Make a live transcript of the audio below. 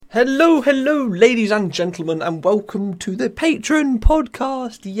Hello, ladies and gentlemen, and welcome to the Patron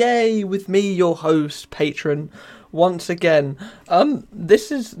podcast. Yay, with me, your host, Patron, once again.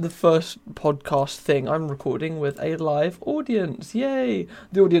 This is the first podcast thing I'm recording with a live audience. Yay!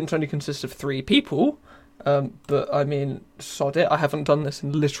 The audience only consists of 3 people, but I mean, sod it, I haven't done this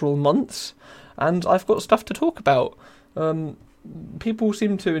in literal months, and I've got stuff to talk about. People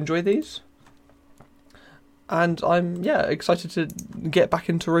seem to enjoy these. And I'm, excited to get back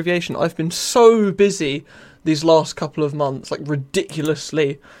into RoAviation. I've been so busy these last couple of months, like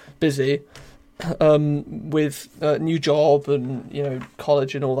ridiculously busy, with a new job and,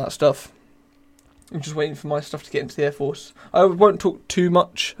 college and all that stuff. I'm just waiting for my stuff to get into the Air Force. I won't talk too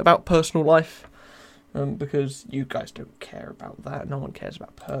much about personal life, because you guys don't care about that. No one cares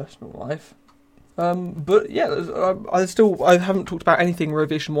about personal life. But yeah, I haven't talked about anything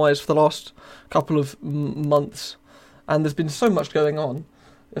RoAviation-wise for the last couple of months, and there's been so much going on.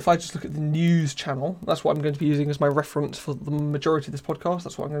 If I just look at the news channel, that's what I'm going to be using as my reference for the majority of this podcast.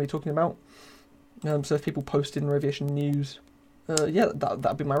 That's what I'm going to be talking about. So if people post in RoAviation news,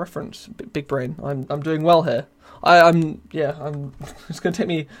 that'd be my reference. Big brain. I'm doing well here. It's going to take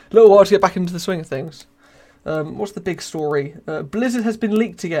me a little while to get back into the swing of things. What's the big story? Blizzard has been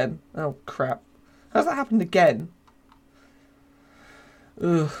leaked again. Oh crap. How's that happened again?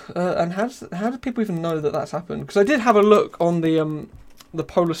 And how do people even know that that's happened? Because I did have a look on the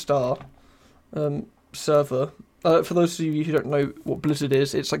Polar Star server. For those of you who don't know what Blizzard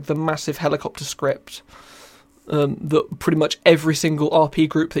is, it's like the massive helicopter script that pretty much every single RP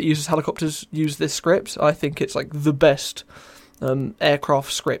group that uses helicopters use this script. I think it's like the best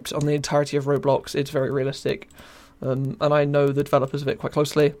aircraft script on the entirety of Roblox. It's very realistic. And I know the developers of it quite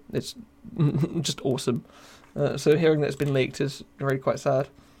closely. It's just awesome. So hearing that it's been leaked is really quite sad.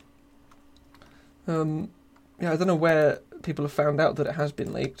 I don't know where people have found out that it has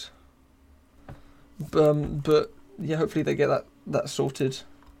been leaked. But yeah, hopefully they get that sorted.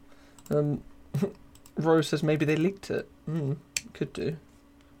 Rose says maybe they leaked it. Could do.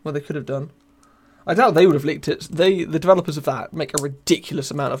 Well, they could have done. I doubt they would have leaked it. The developers of that make a ridiculous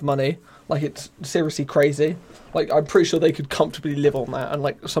amount of money. Like, it's seriously crazy. Like, I'm pretty sure they could comfortably live on that. And,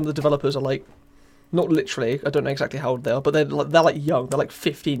 like, some of the developers are, like, not literally, I don't know exactly how old they are, but they're young. They're, like,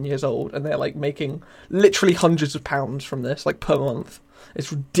 15 years old. And they're, like, making literally hundreds of pounds from this, like, per month.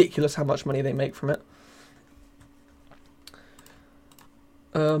 It's ridiculous how much money they make from it.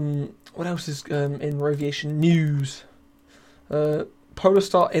 What else is in RoAviation news? Polar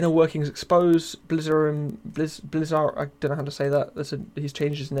Star inner workings exposed. Blizzard, I don't know how to say that. He's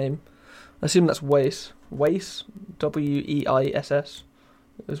changed his name. I assume that's Weiss. Weiss? Weiss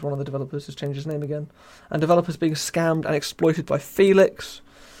is one of the developers. Has changed his name again. And developers being scammed and exploited by Felix.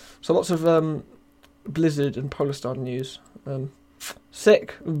 So lots of Blizzard and Polar Star news.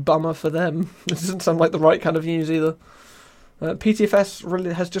 Sick. Bummer for them. It doesn't sound like the right kind of news either.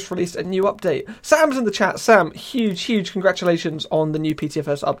 PTFS has just released a new update. Sam's in the chat. Sam, huge congratulations on the new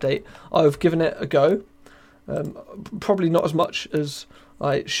PTFS update. I've given it a go. Probably not as much as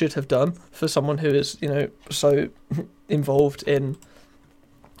I should have done for someone who is, so involved in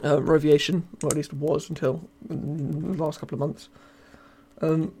RoAviation, or at least was until the last couple of months.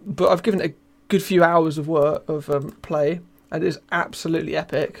 But I've given it a good few hours of work of play, and it is absolutely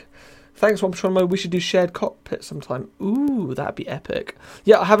epic. Thanks, Wombatron. We should do shared cockpit sometime. Ooh, that'd be epic.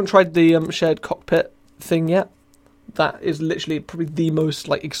 Yeah, I haven't tried the shared cockpit thing yet. That is literally probably the most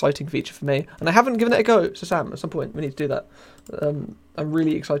exciting feature for me, and I haven't given it a go. So Sam, at some point we need to do that. I'm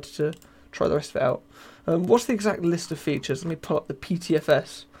really excited to try the rest of it out. What's the exact list of features? Let me pull up the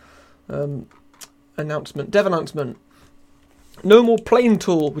PTFS announcement, dev announcement. No more plane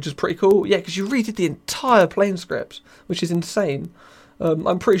tool, which is pretty cool. Yeah, because you redid the entire plane script, which is insane.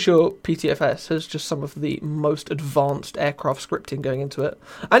 I'm pretty sure PTFS has just some of the most advanced aircraft scripting going into it.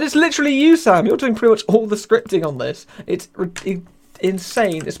 And it's literally you, Sam. You're doing pretty much all the scripting on this. It's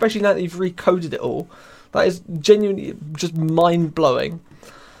insane, especially now that you've recoded it all. That is genuinely just mind-blowing.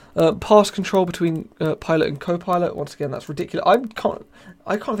 Pass control between pilot and co-pilot. Once again, that's ridiculous. I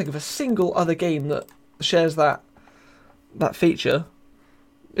can't think of a single other game that shares that feature.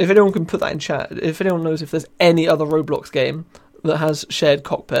 If anyone can put that in chat, if anyone knows if there's any other Roblox game that has shared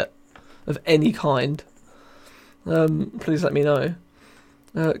cockpit of any kind, please let me know.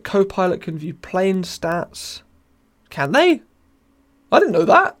 Co-pilot can view plane stats. Can they? I didn't know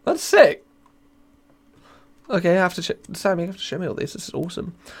that. That's sick. Okay, I have to Sam, you have to show me all these. This is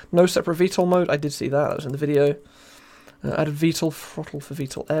awesome. No separate VTOL mode. I did see that. That was in the video. Added VTOL throttle for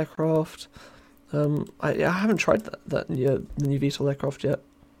VTOL aircraft. I haven't tried the new VTOL aircraft yet.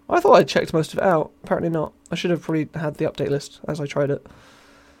 I thought I'd checked most of it out. Apparently not. I should have probably had the update list as I tried it.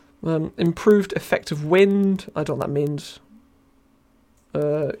 Improved effective wind. I don't know what that means.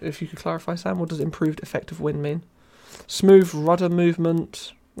 If you could clarify, Sam, what does improved effective wind mean? Smooth rudder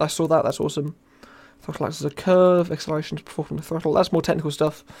movement. I saw that. That's awesome. Throttle acts as a curve. Acceleration to perform from the throttle. That's more technical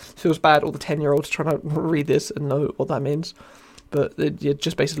stuff. Feels bad. All the 10-year-olds trying to read this and know what that means. But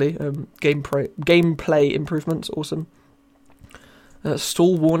just basically gameplay improvements. Awesome.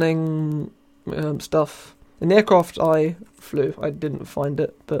 Stall warning stuff. In the aircraft I flew, I didn't find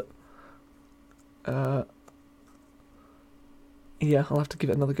it, but yeah, I'll have to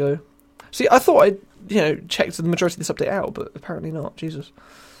give it another go. See, I thought I'd checked the majority of this update out, but apparently not. Jesus.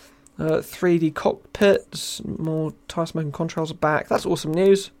 3D cockpits, more tire smoke and contrails are back. That's awesome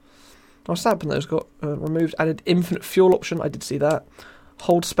news. I was sad when those got removed. Added infinite fuel option. I did see that.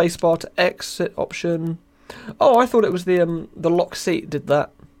 Hold spacebar to exit option. Oh, I thought it was the lock seat did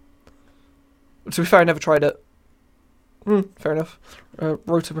that. To be fair, I never tried it. Fair enough.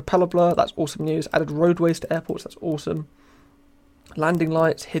 Rotor propeller blur. That's awesome news. Added roadways to airports. That's awesome. Landing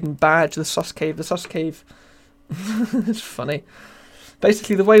lights, hidden badge, the sus cave. The sus cave. It's funny.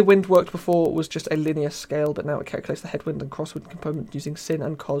 Basically, the way wind worked before was just a linear scale, but now it calculates the headwind and crosswind component using sin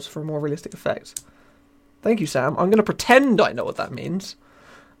and cos for a more realistic effect. Thank you, Sam. I'm going to pretend I know what that means.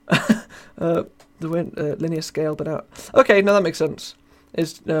 The wind, linear scale, but now... Okay, no, that makes sense.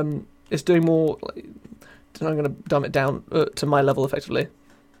 It's doing more... I'm going to dumb it down to my level, effectively.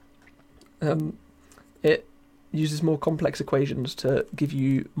 It uses more complex equations to give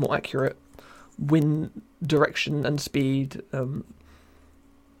you more accurate wind direction and speed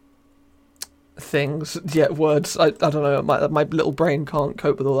things. Yeah, words. I don't know. My little brain can't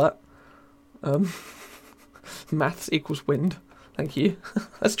cope with all that. Maths equals wind. Thank you.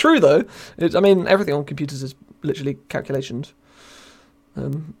 That's true, though. Everything on computers is literally calculations.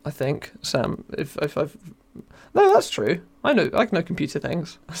 I think, Sam. If I've... No, that's true. I know computer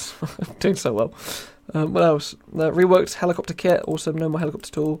things. I'm doing so well. What else? Reworked helicopter kit. Awesome. No more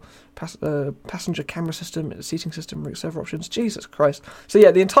helicopter tool. Passenger camera system. Seating system. Server options. Jesus Christ. So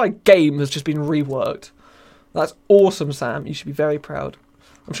yeah, the entire game has just been reworked. That's awesome, Sam. You should be very proud.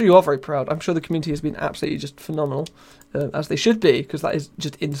 I'm sure you are very proud. I'm sure the community has been absolutely just phenomenal, as they should be, because that is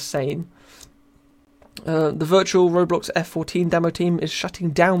just insane. The virtual Roblox F14 demo team is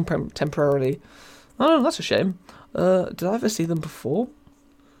shutting down temporarily. Oh, that's a shame. Did I ever see them before?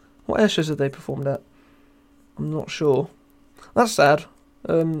 What air shows have they performed at? I'm not sure. That's sad.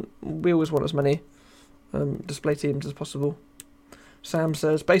 We always want as many display teams as possible. Sam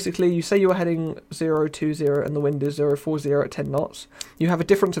says, basically, you say you are heading 020 and the wind is 040 at 10 knots. You have a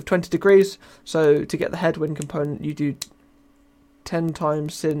difference of 20 degrees, so to get the headwind component, you do 10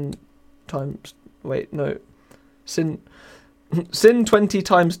 times sin times... Wait, no. Sin 20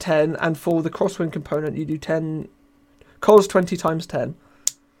 times 10, and for the crosswind component, you do 10... Cos 20 times 10.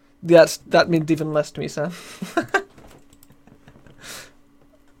 That means even less to me, Sam.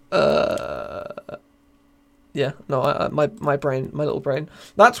 Yeah, no, my little brain.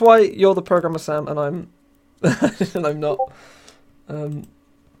 That's why you're the programmer, Sam, and I'm and I'm not.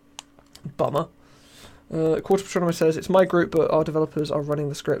 Bummer. Quarter Patronomer says, it's my group, but our developers are running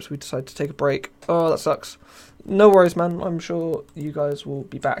the scripts. We decided to take a break. Oh, that sucks. No worries, man. I'm sure you guys will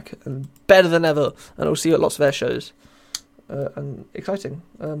be back and better than ever, and I'll see you at lots of air shows. And exciting.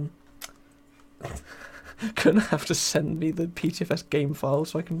 Gonna have to send me the PTFS game file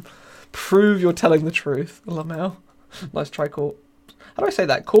so I can prove you're telling the truth. Lamau. Nice try, Corpse. How do I say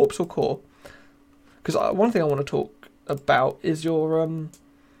that? Corpse or core? Because one thing I want to talk about is your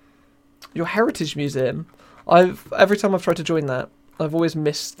heritage museum. Every time I've tried to join that, I've always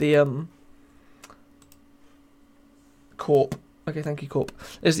missed the Corp. Okay, thank you, Corp.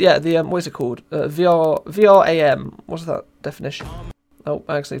 What is it called? VRAM. What's that definition? Oh,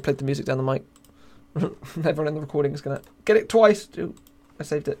 I actually played the music down the mic. Everyone in the recording is gonna get it twice. Ooh, I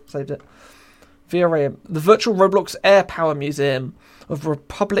saved it. VRAM, the Virtual Roblox Air Power Museum of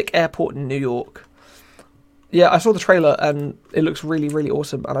Republic Airport in New York. Yeah, I saw the trailer and it looks really, really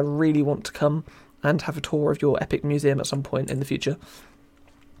awesome, and I really want to come and have a tour of your epic museum at some point in the future.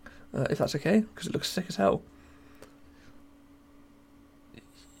 If that's okay, because it looks sick as hell.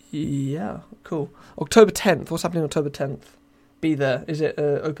 Yeah, cool. October 10th. What's happening on October 10th? Be there. Is it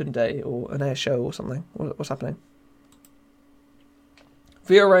an open day or an air show or something? What's happening?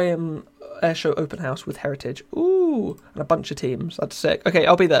 VRAM air show open house with Heritage. Ooh, and a bunch of teams. That's sick. Okay,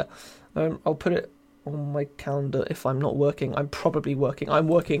 I'll be there. I'll put it on my calendar if I'm not working. I'm probably working. I'm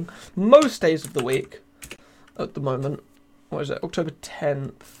working most days of the week at the moment. What is it? October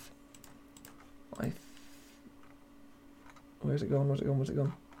 10th. Where's it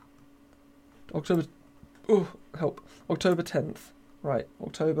gone? October... Oh, help. October 10th. Right,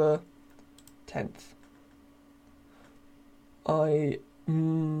 October 10th. I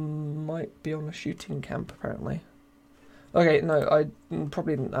might be on a shooting camp, apparently. Okay, no,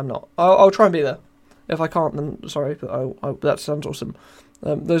 I'm not. I'll try and be there. If I can't, then sorry, but that sounds awesome.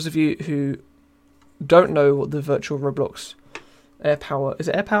 Those of you who don't know what the virtual Roblox Air Power... Is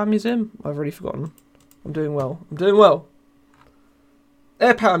it Air Power Museum? I've already forgotten. I'm doing well.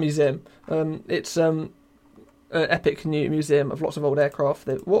 Air Power Museum. It's an epic new museum of lots of old aircraft.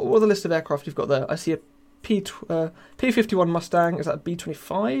 What are the list of aircraft you've got there? I see a P-51 Mustang. Is that a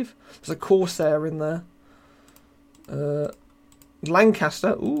B-25? There's a Corsair in there.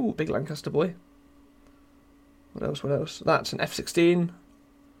 Lancaster. Ooh, big Lancaster boy. What else? That's an F-16.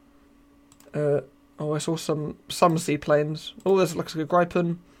 I saw some seaplanes. Oh, there's looks like a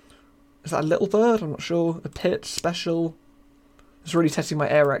Gripen. Is that a Little Bird? I'm not sure. A Pitt Special. It's really testing my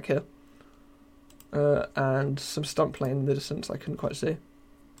air rack here. And some stunt plane in the distance I couldn't quite see.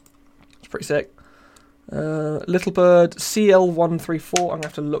 It's pretty sick. Little Bird CL134. I'm going to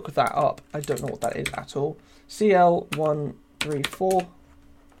have to look that up. I don't know what that is at all. CL134.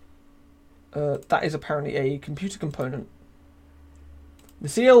 That is apparently a computer component. The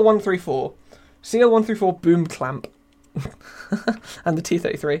CL134 boom clamp. And the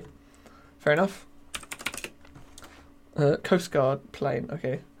T-33. Fair enough. Coast Guard plane,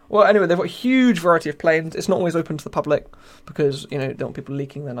 okay. Well, anyway, they've got a huge variety of planes. It's not always open to the public because, they don't want people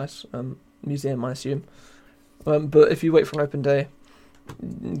leaking their nice museum, I assume. But if you wait for an open day,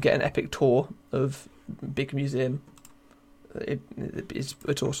 get an epic tour of big museum. It's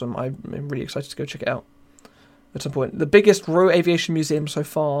awesome. I'm really excited to go check it out at some point. The biggest RoAviation museum so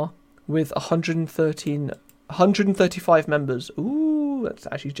far with 135 members. Ooh, that's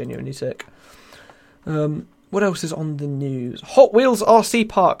actually genuinely sick. What else is on the news? Hot Wheels RC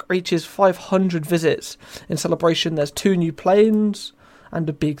Park reaches 500 visits. In celebration, there's 2 new planes and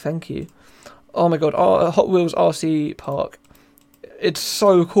a big thank you. Oh my god, Hot Wheels RC Park. It's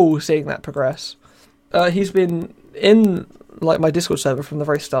so cool seeing that progress. He's been in my Discord server from the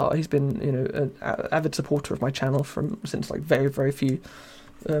very start. He's been, an avid supporter of my channel since very, very few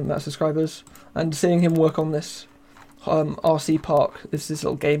subscribers. And seeing him work on this RC Park, this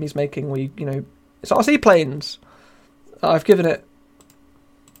little game he's making where it's RC planes. I've given it,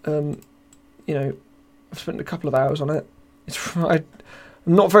 I've spent a couple of hours on it. I'm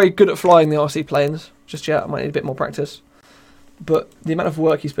not very good at flying the RC planes just yet. I might need a bit more practice. But the amount of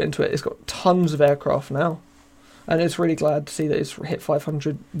work he's put into it, it's got tons of aircraft now. And it's really glad to see that it's hit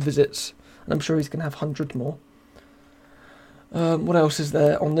 500 visits. And I'm sure he's going to have hundreds more. What else is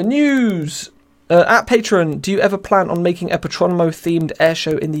there on the news? At Patreon, do you ever plan on making a Patronomo-themed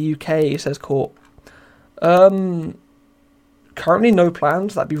airshow in the UK, says Court. Currently no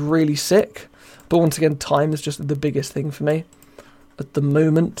plans. That'd be really sick. But once again, time is just the biggest thing for me at the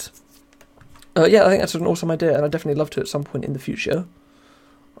moment. Yeah, I think that's an awesome idea, and I'd definitely love to at some point in the future.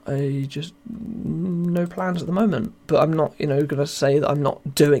 I just... no plans at the moment. But I'm not, going to say that I'm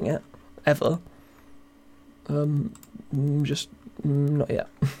not doing it, ever. Just not yet.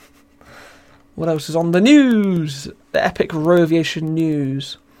 What else is on the news? The epic RoAviation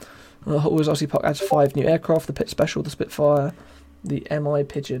news. Hot Wheels RC Park adds 5 new aircraft, the Pitt Special, the Spitfire, the MI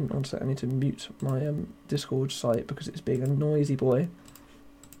Pigeon. One second, I need to mute my Discord site because it's being a noisy boy.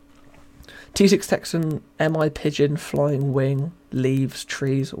 T6 Texan, MI Pigeon, Flying Wing, Leaves,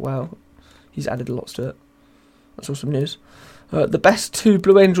 Trees. Wow, he's added lots to it. That's awesome news. The best 2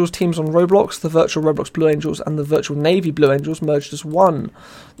 Blue Angels teams on Roblox, the virtual Roblox Blue Angels and the virtual Navy Blue Angels, merged as one.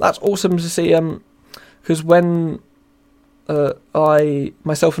 That's awesome to see, because when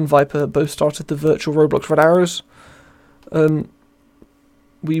myself and Viper both started the virtual Roblox Red Arrows,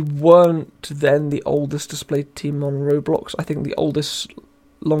 we weren't then the oldest displayed team on Roblox. I think the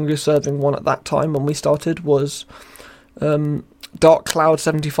longest serving one at that time when we started was Dark Cloud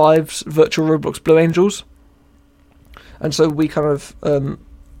 75's virtual Roblox Blue Angels. And so we kind of,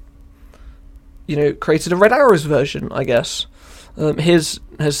 created a Red Arrows version, I guess. His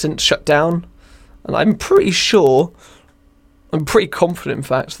has since shut down, and I'm pretty confident, in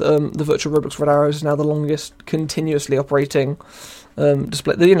fact, that the virtual Roblox Red Arrows is now the longest continuously operating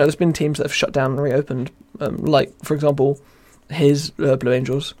display. There's been teams that have shut down and reopened, like, for example, his Blue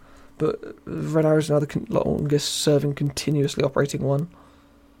Angels, but Red Arrows is now the longest serving continuously operating one.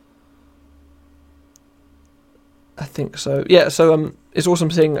 I think so. Yeah, so it's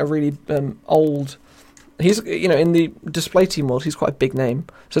awesome seeing a really old... He's, in the display team world, he's quite a big name.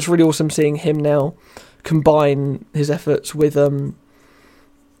 So it's really awesome seeing him now combine his efforts with the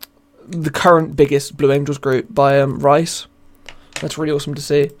current biggest Blue Angels group by Rice. That's really awesome to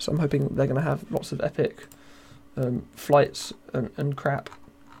see. So I'm hoping they're going to have lots of epic flights and crap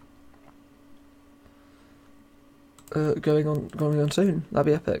going on soon. That'd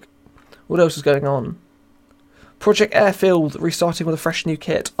be epic. What else is going on? Project Airfield restarting with a fresh new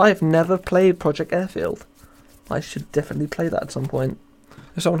kit. I have never played Project Airfield. I should definitely play that at some point.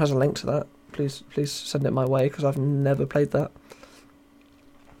 If someone has a link to that, please send it my way, because I've never played that.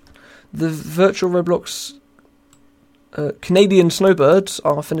 The virtual Roblox Canadian snowbirds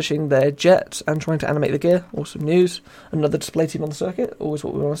are finishing their jet and trying to animate the gear. Awesome news. Another display team on the circuit. Always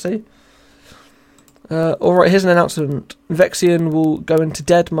what we want to see. Alright, here's an announcement. Vexian will go into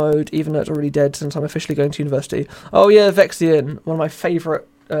dead mode, even though it's already dead since I'm officially going to university. Oh yeah, Vexian, one of my favourite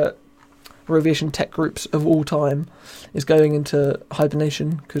RoAviation tech groups of all time, is going into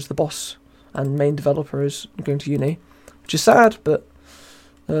hibernation because the boss and main developer is going to uni. Which is sad, but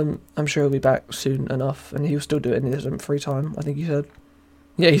I'm sure he'll be back soon enough, and he'll still do it in his free time, I think he said.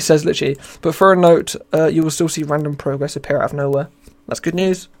 Yeah, he says literally. But for a note, you will still see random progress appear out of nowhere. That's good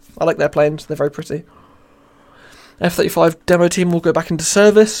news. I like their planes, they're very pretty. F-35 demo team will go back into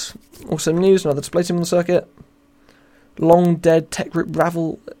service. Awesome news, another display team on the circuit. Long dead tech group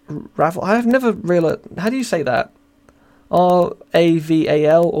Ravel. I have never realised, how do you say that?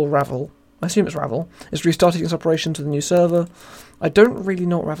 R-A-V-A-L or Ravel? I assume it's Ravel. It's restarting its operations with a new server. I don't really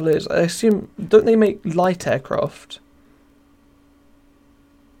know what Ravel is. I assume, don't they make light aircraft?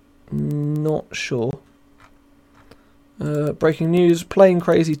 Not sure. Breaking news, Plane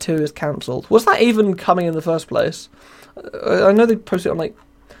Crazy 2 is cancelled. Was that even coming in the first place? I know they posted it on like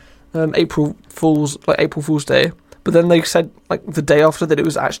April Fool's Day, but then they said like the day after that it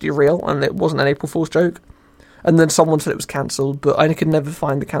was actually real and it wasn't an April Fool's joke. And then someone said it was cancelled, but I could never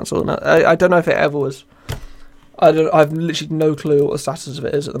find the cancel. I don't know if it ever was. I've literally no clue what the status of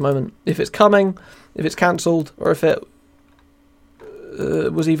it is at the moment. If it's coming, if it's cancelled, or if it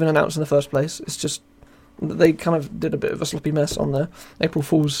was even announced in the first place. It's just they kind of did a bit of a sloppy mess on the April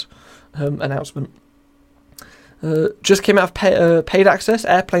Fool's announcement. Just came out of paid access,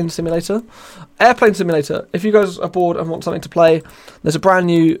 Airplane Simulator. Airplane Simulator, if you guys are bored and want something to play, there's a brand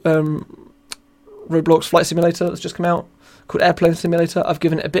new Roblox flight simulator that's just come out called Airplane Simulator. I've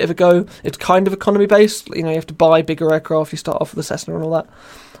given it a bit of a go. It's kind of economy based, you know, you have to buy bigger aircraft, you start off with the Cessna and all that.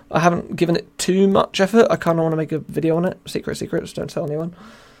 I haven't given it too much effort. I kind of want to make a video on it. Secret, just don't tell anyone.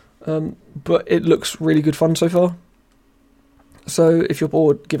 But it looks really good fun so far. So if you're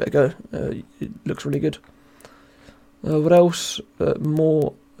bored, give it a go. It looks really good. What else?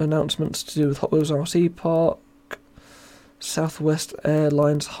 More announcements to do with Hot Wheels RC Park. Southwest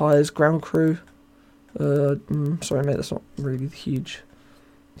Airlines hires ground crew. Sorry mate, that's not really hugely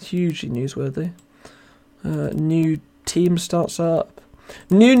newsworthy. New team starts up.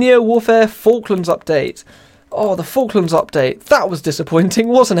 New Neo Warfare Falklands update. Oh, the Falklands update. That was disappointing,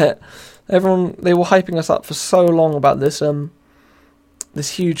 wasn't it? They were hyping us up for so long about this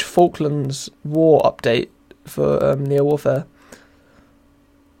this huge Falklands war update for Neo Warfare.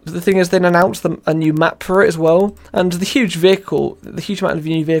 But the thing is, they announced a new map for it as well, and the huge amount of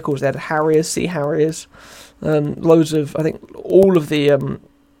new vehicles. They had Harriers, Sea Harriers, loads of, I think, all of the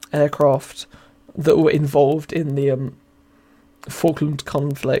aircraft that were involved in the Falkland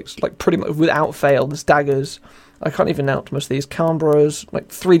conflict, like pretty much without fail. There's daggers. I can't even announce most of these. Canberras, like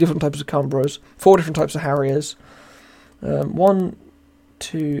 3 different types of Canberras, 4 different types of Harriers. 1,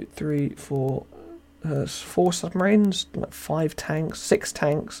 2, 3, 4. 4 submarines, like 5 tanks, 6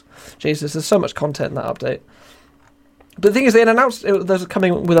 tanks. Jesus, there's so much content in that update. But the thing is, they announced it was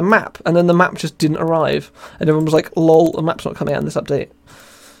coming with a map, and then the map just didn't arrive, and everyone was like, "Lol, the map's not coming out in this update."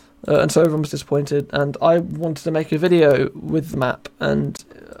 And so everyone was disappointed, and I wanted to make a video with the map, and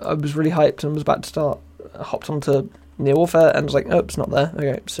I was really hyped and was about to start. I hopped onto Neo Warfare and was like, "Oh, it's not there."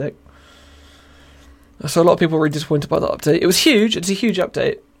 Okay, sick. So a lot of people were really disappointed by that update. It was huge. It's a huge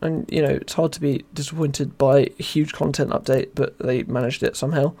update. And, you know, it's hard to be disappointed by a huge content update, but they managed it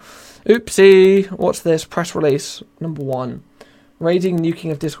somehow. Oopsie! What's this? Press release. Number 1. Raiding, nuking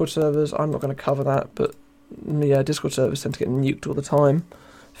of Discord servers. I'm not going to cover that, but, yeah, Discord servers tend to get nuked all the time.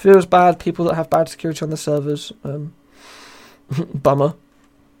 Feels bad, people that have bad security on the servers. Bummer.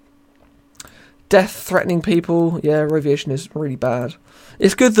 Death-threatening people. Yeah, RoAviation is really bad.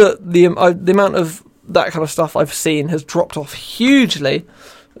 It's good that the amount of that kind of stuff I've seen has dropped off hugely.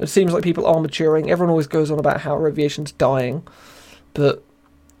 It seems like people are maturing. Everyone always goes on about how RoAviation's dying, but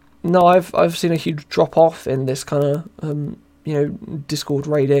no, I've seen a huge drop off in this kind of Discord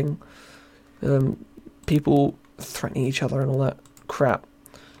raiding, people threatening each other and all that crap.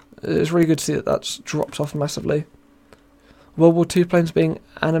 It's really good to see that that's dropped off massively. World War II planes being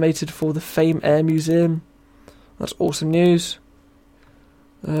animated for the Fame Air Museum. That's awesome news.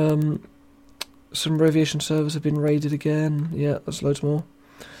 Some RoAviation servers have been raided again. Yeah, there's loads more.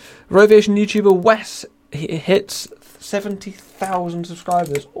 RoAviation YouTuber Wes hits 70,000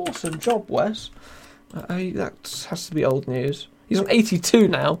 subscribers. Awesome job, Wes. That has to be old news. He's on 82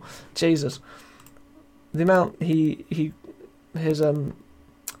 now. Jesus. The amount his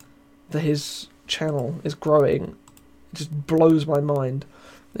channel is growing just blows my mind.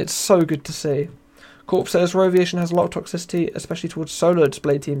 It's so good to see. Corp says RoAviation has a lot of toxicity, especially towards solo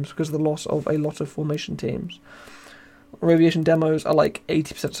display teams because of the loss of a lot of formation teams. RoAviation demos are like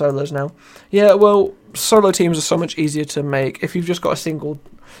 80% solos now. Yeah, well, solo teams are so much easier to make. If you've just got a single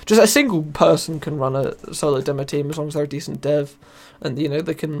person can run a solo demo team as long as they're a decent dev, and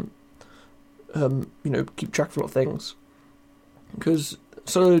they can keep track of a lot of things. Because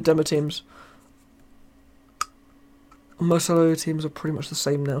solo demo teams, most solo teams are pretty much the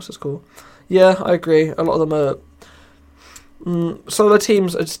same now, so it's cool. Yeah, I agree. A lot of them are solo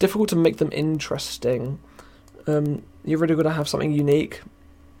teams. It's difficult to make them interesting. You're really got to have something unique.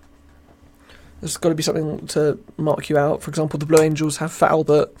 There's got to be something to mark you out. For example, the Blue Angels have Fat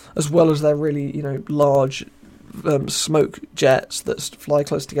Albert, as well as their really, large smoke jets that fly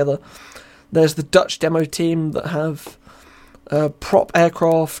close together. There's the Dutch demo team that have prop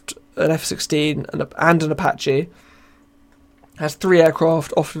aircraft, an F-16, and an Apache. Has 3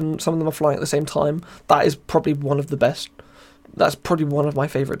 aircraft. Often, some of them are flying at the same time. That is probably one of the best. That's probably one of my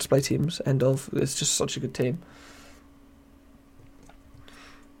favourite display teams. End of. It's just such a good team.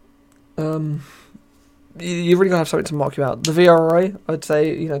 You really gotta have something to mark you out. The VRA, I'd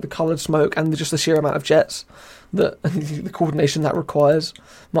say, the coloured smoke and just the sheer amount of jets, the coordination that requires,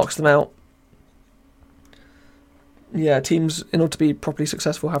 marks them out. Yeah, teams, in order to be properly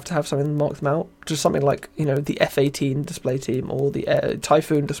successful, have to have something to mark them out. Just something like, the F-18 display team or the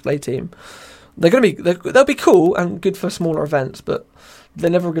Typhoon display team. They'll be cool and good for smaller events, but they're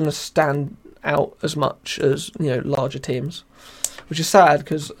never going to stand out as much as, larger teams. Which is sad,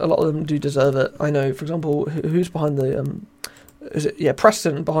 because a lot of them do deserve it. I know, for example, who's behind the...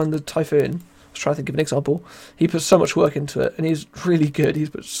 Preston behind the Typhoon. I was trying to think of an example. He puts so much work into it, and he's really good. His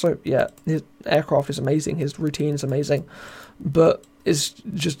aircraft is amazing. His routine is amazing. But it's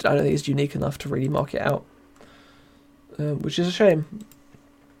just, I don't think it's unique enough to really mark it out. Which is a shame.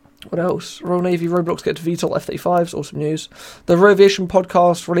 What else? Royal Navy Roblox get to VTOL F-35s. Awesome news. The RoAviation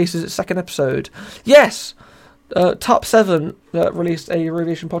podcast releases its 2nd episode. Yes! Top 7 released a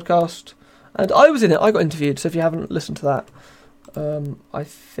RoAviation podcast, and I was in it. I got interviewed, so if you haven't listened to that, I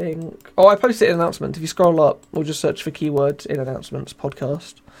think... I posted an announcement. If you scroll up, or just search for keywords in announcements,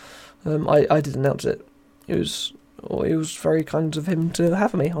 podcast, I did announce it. It was very kind of him to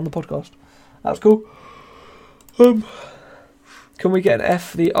have me on the podcast. That was cool. Can we get an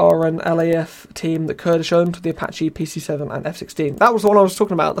F for the RNLAF team that Kurdish owned, the Apache, PC-7 and F-16? That was the one I was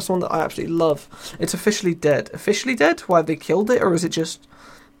talking about. That's the one that I absolutely love. It's officially dead. Officially dead? Why, have they killed it? Or is it just,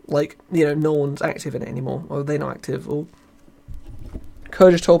 no one's active in it anymore? Or are they not active? Or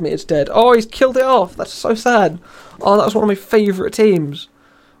Kurdish told me it's dead. Oh, he's killed it off. That's so sad. Oh, that was one of my favourite teams.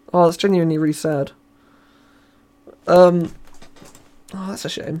 Oh, that's genuinely really sad. Oh, that's a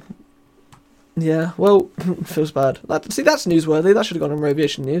shame. Yeah, well, feels bad. That's newsworthy. That should have gone on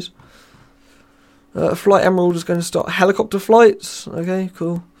RoAviation News. Flight Emerald is going to start helicopter flights. Okay,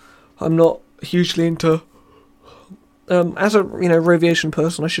 cool. I'm not hugely into... as a, RoAviation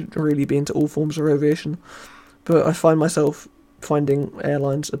person, I shouldn't really be into all forms of RoAviation. But I find myself finding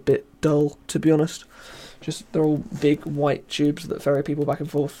airlines a bit dull, to be honest. Just, they're all big white tubes that ferry people back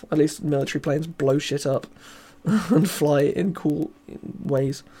and forth. At least military planes blow shit up and fly in cool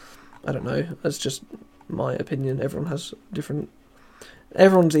ways. I don't know, that's just my opinion. Everyone has different...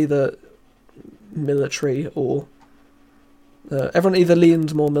 Everyone's either military or... everyone either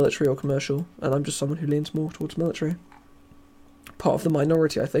leans more military or commercial, and I'm just someone who leans more towards military. Part of the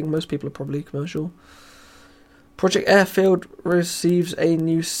minority, I think. Most people are probably commercial. Project Airfield receives a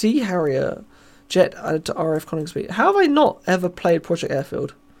new Sea Harrier jet added to RF Coningsby. How have I not ever played Project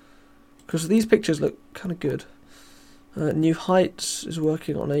Airfield? Because these pictures look kind of good. New Heights is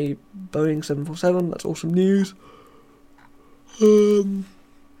working on a Boeing 747. That's awesome news.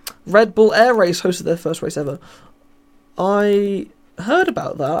 Red Bull Air Race hosted their first race ever. I heard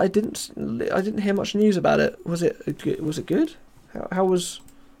about that. I didn't hear much news about it. Was it good? How was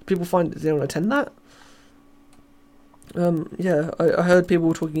people find? Did they want to attend that? I heard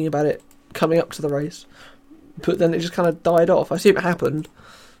people talking about it coming up to the race, but then it just kind of died off. I assume it happened,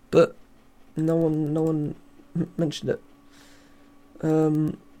 but no one mentioned it.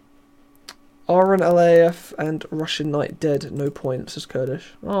 RNLAF and Russian Knight dead, no points, says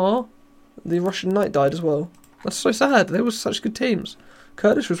Kurdish. Aww, the Russian Knight died as well. That's so sad. They were such good teams.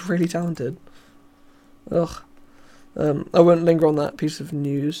 Kurdish was really talented. Ugh. I won't linger on that piece of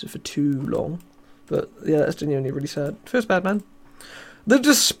news for too long. But yeah, it's genuinely really sad. Feels bad, man. The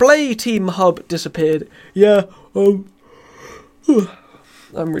display team hub disappeared. Yeah, I'm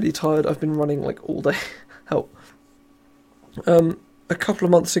really tired. I've been running like all day. Help. A couple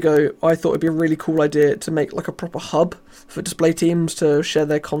of months ago, I thought it'd be a really cool idea to make like a proper hub for display teams to share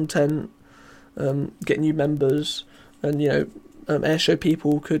their content, get new members, and airshow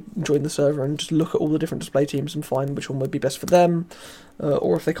people could join the server and just look at all the different display teams and find which one would be best for them,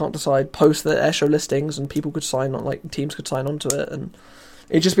 or if they can't decide, post their airshow listings and people could sign on, like teams could sign onto it, and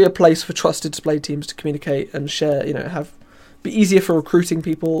it'd just be a place for trusted display teams to communicate and share, be easier for recruiting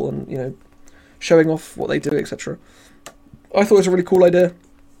people and showing off what they do, etc. I thought it was a really cool idea,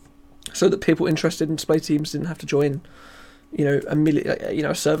 so that people interested in display teams didn't have to join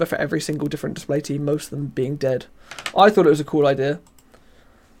a server for every single different display team, most of them being dead. I thought it was a cool idea,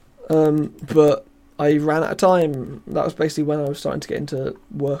 but I ran out of time. That was basically when I was starting to get into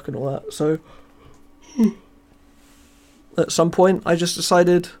work and all that, so at some point I just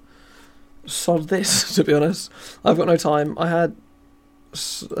decided, sod this, to be honest. I've got no time. I had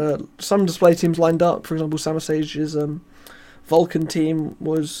some display teams lined up, for example Samasage's Vulcan team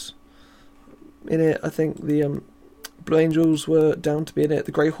was in it. I think the Blue Angels were down to be in it,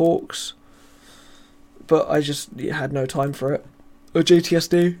 the Grey Hawks, but I just had no time for it. Or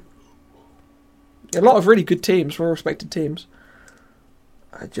JTSD. A lot of really good teams, well respected teams.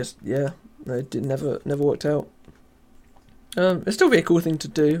 It never worked out. It'd still be a cool thing to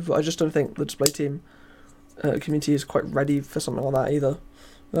do, but I just don't think the display team community is quite ready for something like that either.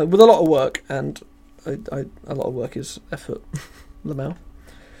 With a lot of work, and a lot of work is effort. Lamau.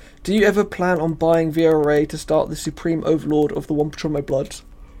 Do you ever plan on buying VRA to start the Supreme Overlord of the One Patrol My Bloods?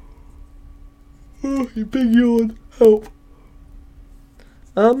 Oh, you big yawn. Help.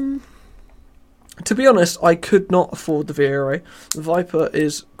 To be honest, I could not afford the VRA. Viper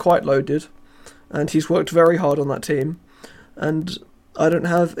is quite loaded, and he's worked very hard on that team, and I don't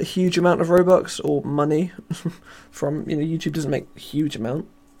have a huge amount of Robux or money from, YouTube doesn't make a huge amount.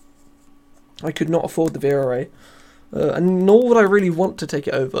 I could not afford the VRA, and nor would I really want to take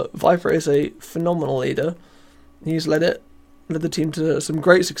it over. Viper is a phenomenal leader. He's led the team to some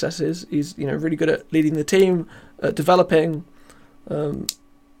great successes. He's really good at leading the team, developing,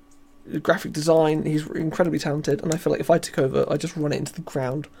 graphic design. He's incredibly talented, and I feel like if I took over, I'd just run it into the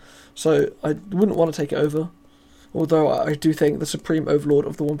ground. So I wouldn't want to take it over. Although I do think the Supreme Overlord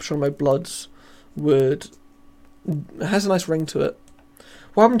of the One Patrol My Bloods has a nice ring to it.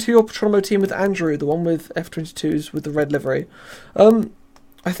 What happened to your Patronomo team with Andrew, the one with F-22s with the red livery?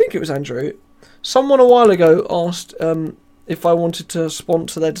 I think it was Andrew. Someone a while ago asked if I wanted to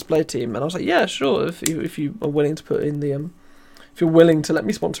sponsor their display team, and I was like, yeah, sure. If you are willing to put in the if you're willing to let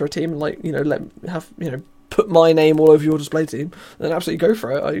me sponsor a team and put my name all over your display team, then absolutely go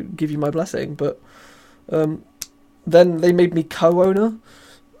for it. I give you my blessing. But then they made me co-owner,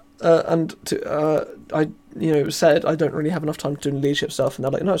 I said I don't really have enough time to do leadership stuff, and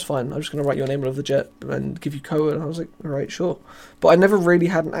they're like, no, it's fine, I'm just going to write your name all over the jet and give you co-owner. And I was like, all right, sure. But I never really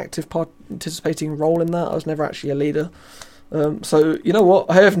had an active participating role in that. I was never actually a leader. So you know what?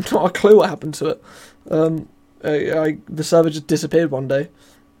 I have not a clue what happened to it. The server just disappeared one day.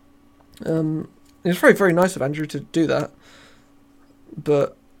 It was very, very nice of Andrew to do that,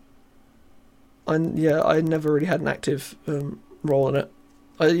 but I never really had an active role in it.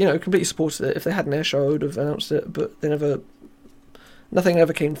 I completely supported it. If they had an air show, I would have announced it, but nothing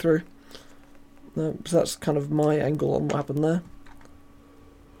ever came through. So that's kind of my angle on what happened there.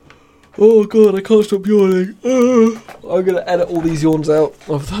 Oh god, I can't stop yawning. I'm going to edit all these yawns out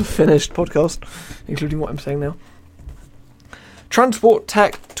of the finished podcast, including what I'm saying now. Transport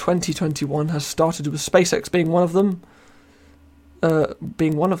Tech 2021 has started with SpaceX being one of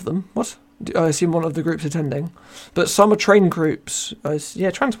them. What? I assume one of the groups attending. But some are train groups.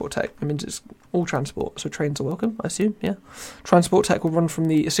 Transport Tech. I mean, it's all transport, so trains are welcome, I assume, yeah. Transport Tech will run from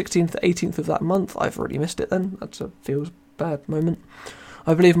the 16th to 18th of that month. I've already missed it then. That's a feels bad moment.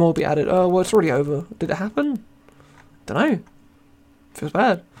 I believe more will be added. Oh, well, it's already over. Did it happen? Don't know. Feels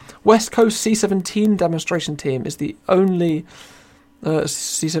bad. West Coast C-17 demonstration team is the only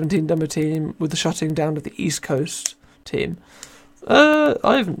C-17 demo team with the shutting down of the East Coast team.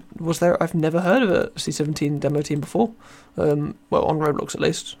 I've never heard of a C-17 demo team before. On Roblox at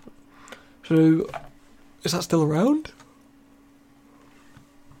least. So, is that still around?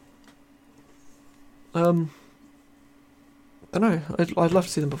 don't know. I'd love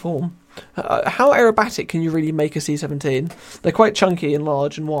to see them perform. How aerobatic can you really make a C-17? They're quite chunky and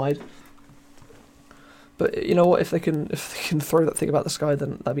large and wide. But you know what? If they can throw that thing about the sky,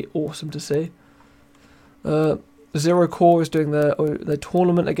 then that'd be awesome to see. Zero Core is doing their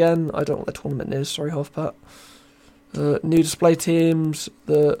tournament again. I don't know what their tournament is. Sorry, Halfpat. New display teams.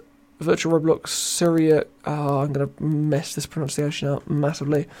 The Virtual Roblox Syria. I'm gonna mess this pronunciation up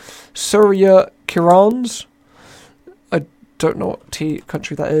massively. Surya Kirans. I don't know what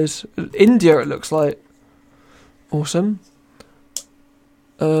country that is. India, it looks like. Awesome.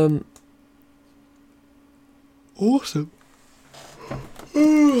 Awesome.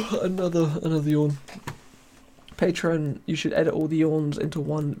 Another yawn. Patreon, you should edit all the yawns into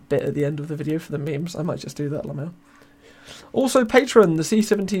one bit at the end of the video for the memes. I might just do that, Lamau. Also, Patreon, the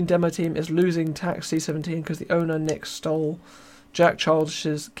C17 demo team is losing tax C17 because the owner, Nick, stole Jack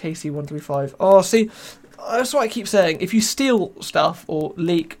Childish's KC135. Oh, see, that's what I keep saying. If you steal stuff or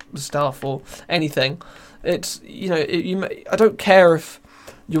leak stuff or anything, it's, I don't care if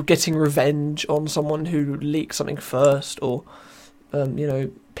you're getting revenge on someone who leaked something first or,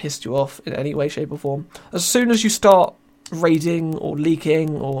 pissed you off in any way, shape or form. As soon as you start raiding or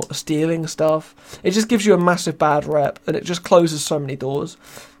leaking or stealing stuff, it just gives you a massive bad rep and it just closes so many doors.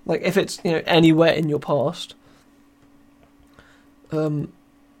 Like, if it's, anywhere in your past,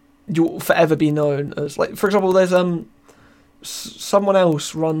 you'll forever be known as, like, for example, there's, someone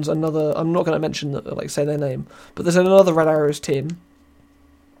else runs another, I'm not going to mention, say their name, but there's another Red Arrows team,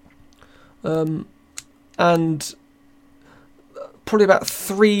 and probably about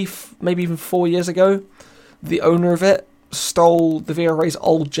 3, maybe even 4 years ago, the owner of it stole the VRA's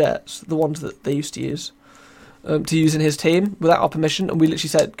old jets, the ones that they used to use in his team without our permission, and we literally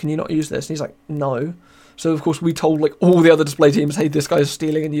said, can you not use this? And he's like, no. So of course we told like all the other display teams, hey, this guy's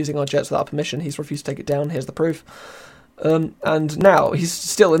stealing and using our jets without permission. He's refused to take it down. Here's the proof. And now he's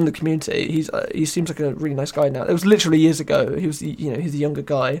still in the community. He seems like a really nice guy now. It was literally years ago. He was, he's a younger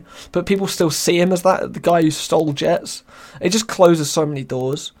guy, but people still see him as the guy who stole jets. It just closes so many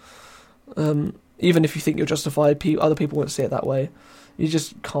doors. Even if you think you're justified, other people won't see it that way. You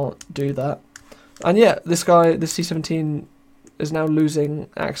just can't do that. And yeah, this guy, this C-17, is now losing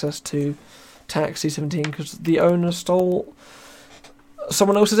access to tax C-17 because the owner stole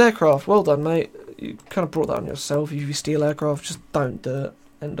someone else's aircraft. Well done, mate. You kind of brought that on yourself. If you steal aircraft, just don't do it.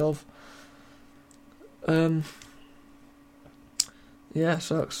 End of. Yeah,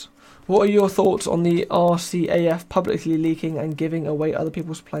 sucks. What are your thoughts on the RCAF publicly leaking and giving away other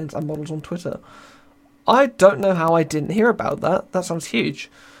people's planes and models on Twitter? I don't know how I didn't hear about that. That sounds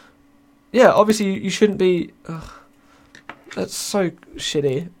huge. Yeah, obviously you shouldn't be... Ugh, that's so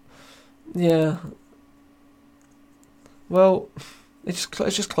shitty. Yeah. Well, it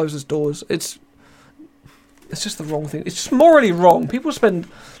just closes doors. It's just the wrong thing. It's just morally wrong. People spend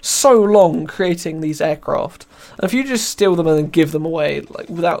so long creating these aircraft, and if you just steal them and then give them away, like,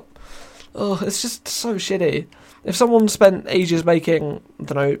 without... Oh, it's just so shitty. If someone spent ages making, I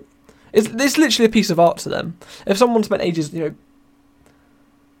don't know... It's literally a piece of art to them. If someone spent ages, I'm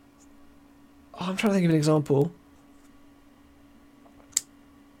trying to think of an example.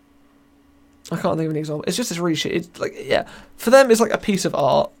 I can't think of an example. It's just this really shit. It's like, yeah, for them it's like a piece of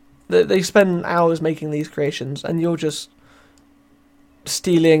art. They spend hours making these creations, and you're just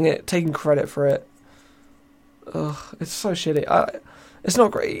stealing it, taking credit for it. Ugh, it's so shitty. It's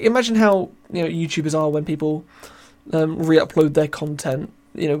not great. Imagine how YouTubers are when people re-upload their content,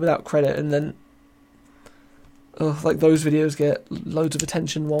 without credit, and then like those videos get loads of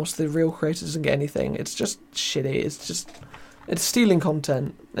attention whilst the real creator doesn't get anything. It's just shitty. It's stealing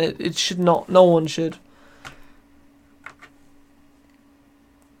content. It should not. No one should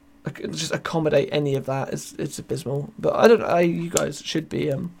just accommodate any of that. It's abysmal. But I don't know. You guys should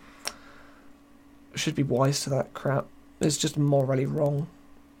be wise to that crap. It's just morally wrong.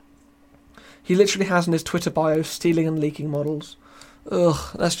 He literally has in his Twitter bio stealing and leaking models.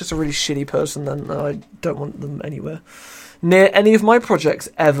 Ugh, that's just a really shitty person. Then I don't want them anywhere near any of my projects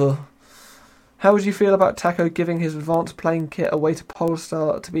ever. How would you feel about Taco giving his advanced plane kit away to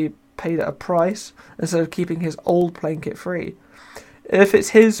Polestar to be paid at a price instead of keeping his old plane kit free? If it's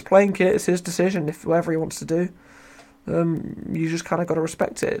his plane kit, it's his decision. If whatever he wants to do, you just kind of got to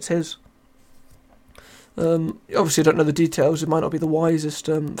respect it. It's his. Obviously, I don't know the details. It might not be the wisest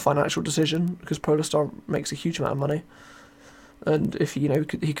financial decision because Polestar makes a huge amount of money, and if he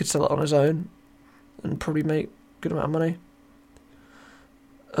could sell it on his own and probably make a good amount of money.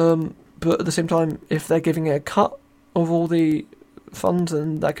 But at the same time, if they're giving it a cut of all the funds,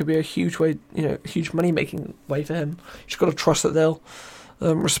 then that could be a huge way, huge money-making way for him. You just got to trust that they'll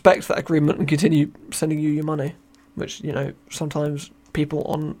respect that agreement and continue sending you your money, which, sometimes people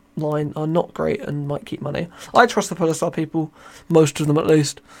online are not great and might keep money. I trust the Polestar people, most of them at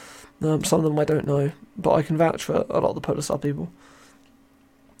least. Some of them I don't know, but I can vouch for a lot of the Polestar people.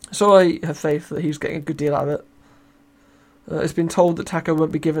 So I have faith that he's getting a good deal out of it. It's been told that Taco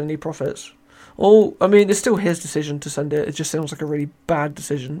won't be given any profits. Well, I mean, it's still his decision to send it. It just sounds like a really bad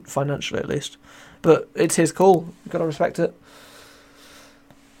decision, financially at least. But it's his call. You've got to respect it.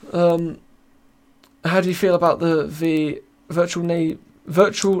 How do you feel about the Virtual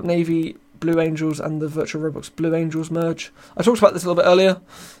Navy Blue Angels and the Virtual Roblox Blue Angels merge? I talked about this a little bit earlier,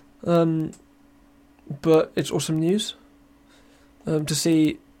 but it's awesome news to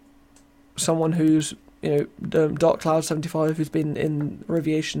see someone who's, Dark Cloud 75, who's been in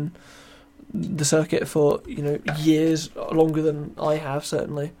RoAviation, the circuit for, years, longer than I have,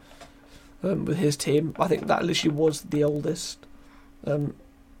 certainly, with his team. I think that literally was the oldest.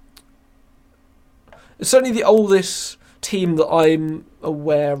 It's certainly the oldest team that I'm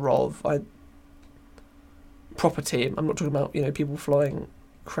aware of. Proper team. I'm not talking about, people flying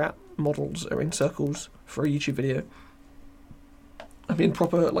crap models or in circles for a YouTube video. I mean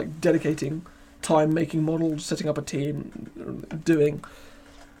proper, dedicating time making models, setting up a team,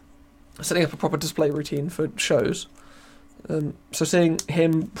 setting up a proper display routine for shows. So seeing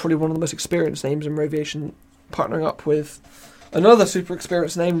him, probably one of the most experienced names in RoAviation, partnering up with another super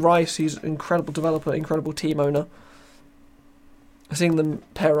experienced name, Rice. He's an incredible developer, incredible team owner. Seeing them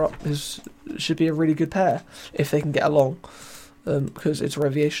pair up should be a really good pair if they can get along, because it's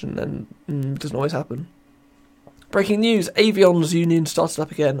RoAviation and it doesn't always happen. Breaking news, Avion's union started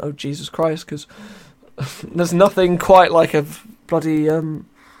up again. Oh, Jesus Christ, because there's nothing quite like a bloody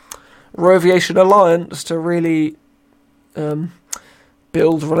RoAviation alliance to really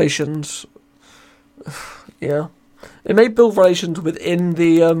build relations. Yeah. It may build relations within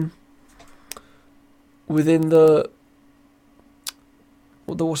the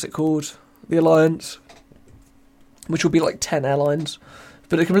what's it called? The alliance, which will be 10 airlines.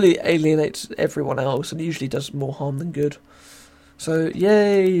 But it completely alienates everyone else and usually does more harm than good. So,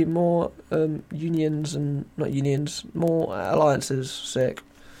 yay, more unions and... Not unions, more alliances. Sick.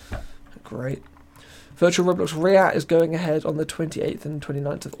 Great. Virtual Roblox React is going ahead on the 28th and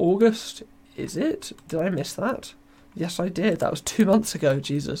 29th of August. Is it? Did I miss that? Yes, I did. That was 2 months ago.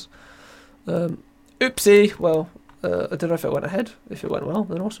 Jesus. Oopsie. Well, I don't know if it went ahead. If it went well,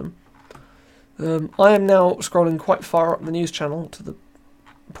 then awesome. I am now scrolling quite far up the news channel to the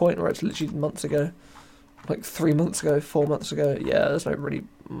point where it's literally months ago, 3 months ago, 4 months ago. Yeah, there's not really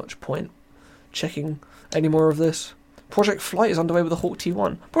much point checking any more of this. Project Flight is underway with the Hawk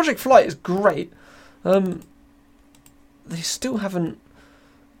T1. Project Flight is great. They still haven't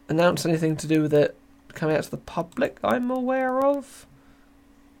announced anything to do with it coming out to the public, I'm aware of.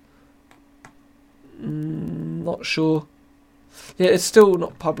 Not sure. Yeah, it's still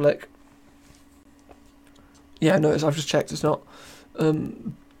not public. Yeah, no, I've just checked, it's not.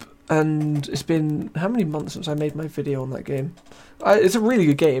 And it's been how many months since I made my video on that game. It's a really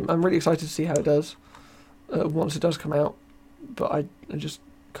good game. I'm really excited to see how it does once it does come out. But I just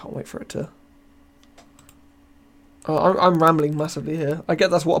can't wait for it to... I'm rambling massively here. I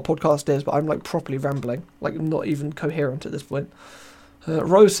get that's what a podcast is, but I'm properly rambling. Not even coherent at this point.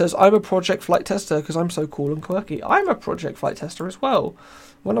 Rose says, I'm a project flight tester because I'm so cool and quirky. I'm a project flight tester as well.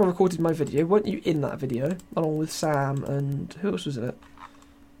 When I recorded my video, weren't you in that video? Along with Sam and... Who else was in it?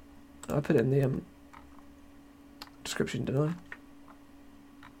 I put it in the description, didn't I?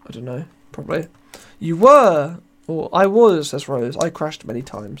 I don't know. Probably. You were! Or I was, says Rose. I crashed many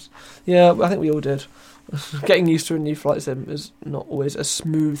times. Yeah, I think we all did. Getting used to a new flight sim is not always a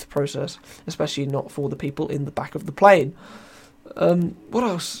smooth process, especially not for the people in the back of the plane. What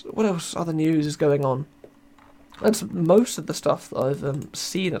else? What else other news is going on? That's most of the stuff that I've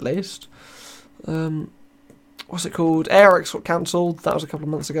seen, at least. What's it called? Eric's got cancelled. That was a couple of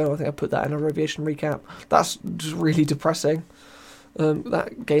months ago. I think I put that in a RoAviation recap. That's just really depressing.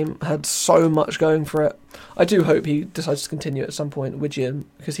 That game had so much going for it. I do hope he decides to continue at some point with Jim,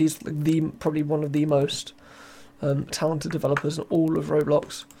 because he's probably one of the most talented developers in all of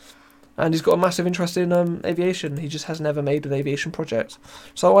Roblox. And he's got a massive interest in aviation. He just has never made an aviation project.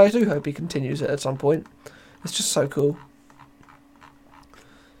 So I do hope he continues it at some point. It's just so cool.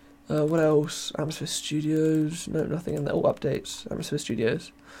 What else? Atmosphere Studios. No, nothing in there. All updates. Atmosphere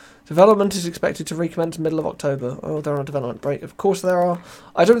Studios. Development is expected to recommence middle of October. Oh, they're on a development break. Of course there are.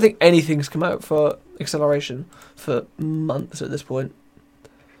 I don't think anything's come out for acceleration for months at this point.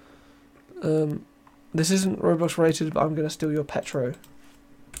 This isn't Roblox related, but I'm going to steal your Petro.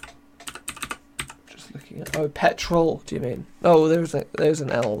 Just looking at... Oh, petrol, do you mean? Oh, there's an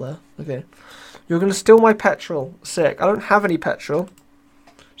L there. Okay. You're going to steal my petrol. Sick. I don't have any petrol.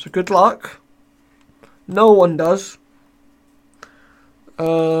 So good luck. No one does.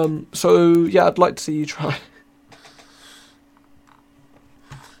 So yeah, I'd like to see you try.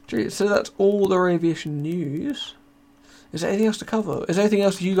 So that's all the RoAviation news. Is there anything else to cover? Is there anything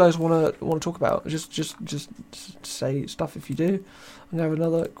else you guys want to talk about? Just say stuff if you do. I'm gonna have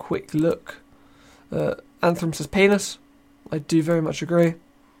another quick look. Anthem says penis. I do very much agree.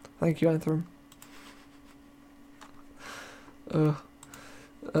 Thank you, Anthem.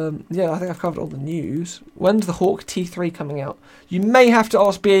 Yeah, I think I've covered all the news. When's the Hawk T3 coming out? You may have to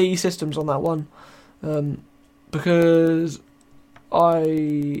ask BAE Systems on that one, because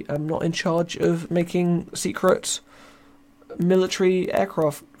I am not in charge of making secret military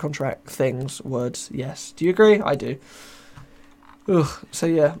aircraft contract things. Words, yes. Do you agree? I do. Ugh. So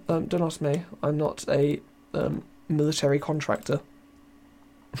yeah, don't ask me. I'm not a military contractor.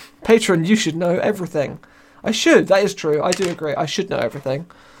 Patron, you should know everything. I should. That is true. I do agree. I should know everything.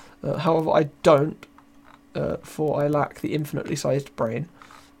 However, I don't, for I lack the infinitely sized brain.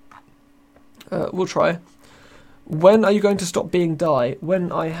 We'll try. When are you going to stop being Die?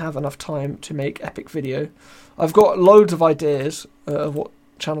 When I have enough time to make epic video. I've got loads of ideas of what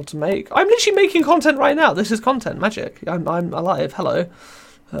channel to make. I'm literally making content right now. This is content magic. I'm alive. Hello.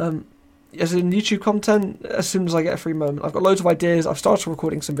 As in YouTube content, as soon as I get a free moment. I've got loads of ideas. I've started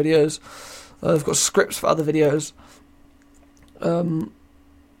recording some videos. I've got scripts for other videos.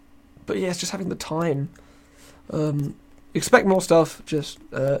 But yeah, it's just having the time. Expect more stuff, just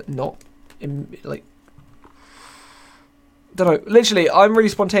not in, like, don't know. Literally, I'm really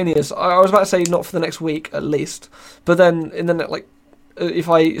spontaneous. I was about to say not for the next week at least, but then like, if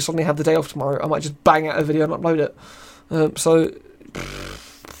I suddenly have the day off tomorrow, I might just bang out a video and upload it. So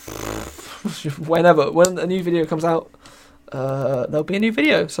when a new video comes out, there'll be a new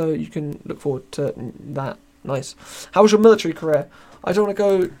video, so you can look forward to that. Nice. How was your military career? I don't want to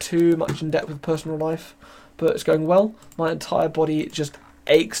go too much in depth with personal life, but it's going well. My entire body just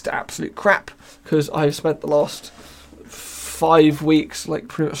aches to absolute crap because I've spent the last 5 weeks like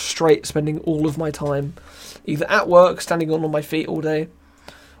pretty much straight spending all of my time either at work, standing on my feet all day,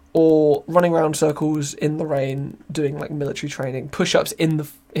 or running around circles in the rain doing like military training, push-ups in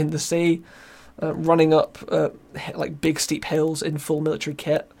the sea, running up like big steep hills in full military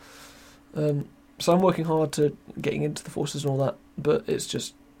kit. So I'm working hard to getting into the forces and all that, but it's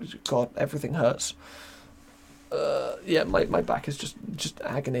just, God, everything hurts. Yeah, my back is just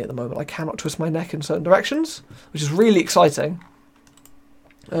agony at the moment. I cannot twist my neck in certain directions, which is really exciting.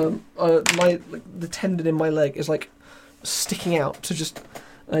 The tendon in my leg is like sticking out to just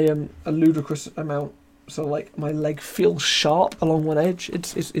a ludicrous amount. So like my leg feels sharp along one edge.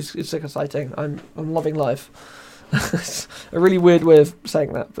 It's like exciting. I'm loving life. It's a really weird way of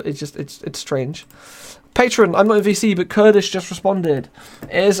saying that, but it's strange. Patron, I'm not a VC, but Kurdish just responded.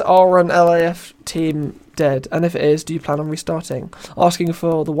 Is our LAF team dead? And if it is, do you plan on restarting? Asking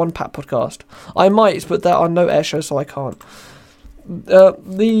for the One Pat podcast. I might, but there are no air shows, so I can't.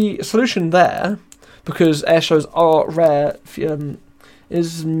 The solution there, because air shows are rare,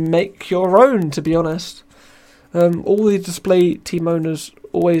 is make your own, to be honest. All the display team owners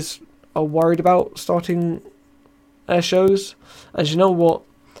always are worried about starting air shows, and you know what?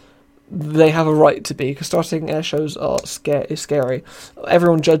 They have a right to be, because starting air shows is scary.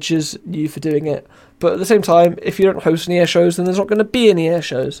 Everyone judges you for doing it, but at the same time, if you don't host any air shows, then there's not going to be any air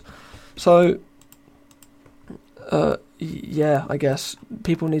shows. So, yeah, I guess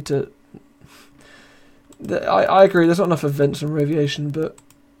people need to. I agree. There's not enough events in RoAviation, but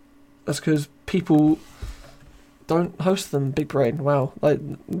that's because people don't host them. Big brain. Wow, like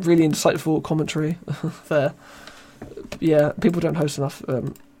really insightful commentary there. Yeah, people don't host enough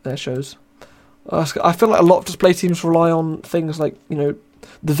air shows. I feel like a lot of display teams rely on things like,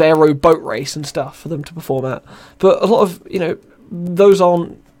 the Vero boat race and stuff for them to perform at. But a lot of, those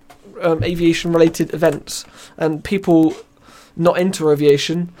aren't aviation related events, and people not into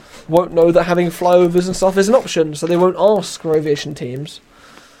RoAviation won't know that having flyovers and stuff is an option, so they won't ask RoAviation teams.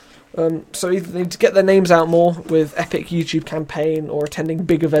 So either they need to get their names out more with epic YouTube campaign, or attending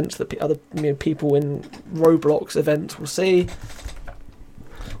big events that other people in Roblox events will see,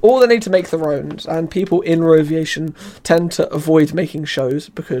 or they need to make their own. And people in RoAviation tend to avoid making shows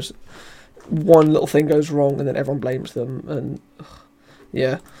because one little thing goes wrong and then everyone blames them. And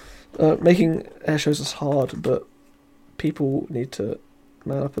yeah, making air shows is hard, but people need to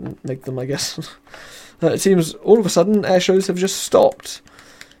man up and make them, I guess. It seems all of a sudden air shows have just stopped.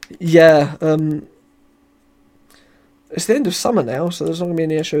 Yeah, it's the end of summer now, so there's not going to be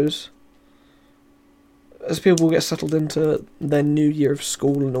any air shows. As people get settled into their new year of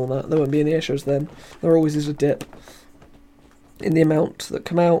school and all that, there won't be any air shows then. There always is a dip in the amount that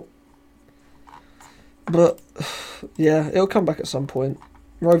come out. But, yeah, it'll come back at some point.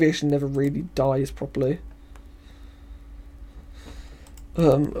 RoAviation never really dies properly.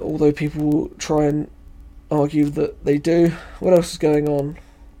 Although people will try and argue that they do. What else is going on?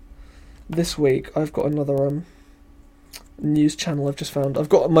 This week I've got another news channel I've just found. I've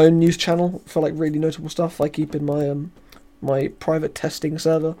got my own news channel for like really notable stuff I keep in my my private testing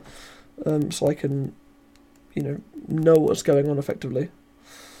server, so I can, know what's going on effectively.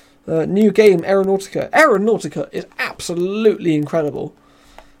 New game, Aeronautica. Aeronautica is absolutely incredible.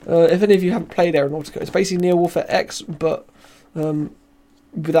 If any of you haven't played Aeronautica, it's basically Neo Warfare X, but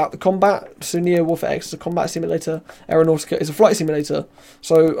without the combat. So Neo Warfare X is a combat simulator. Aeronautica is a flight simulator.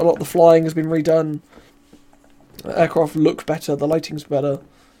 So a lot of the flying has been redone. Aircraft look better, the lighting's better.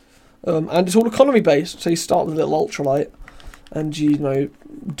 And it's all economy based. So you start with a little ultralight, and you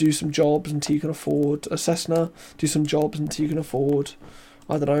do some jobs until you can afford a Cessna, do some jobs until you can afford,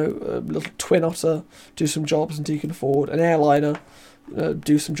 I don't know, a little Twin Otter, do some jobs until you can afford an airliner,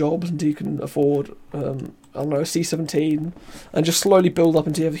 do some jobs until you can afford, I don't know, a C-17, and just slowly build up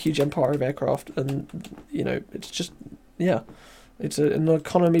until you have a huge empire of aircraft. And, it's just, yeah, it's an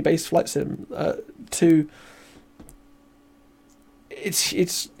economy-based flight sim.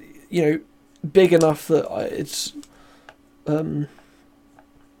 It's big enough that it's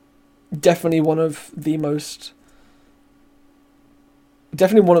definitely one of the best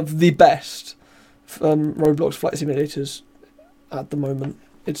Roblox flight simulators at the moment.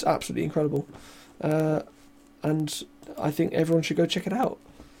 It's absolutely incredible, and I think everyone should go check it out.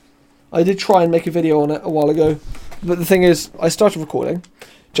 I did try and make a video on it a while ago, but the thing is, I started recording,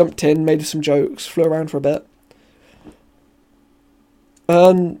 jumped in, made some jokes, flew around for a bit,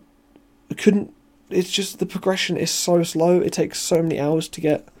 couldn't. It's just the progression is so slow. It takes so many hours to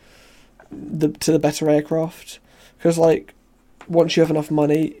get to the better aircraft, because once you have enough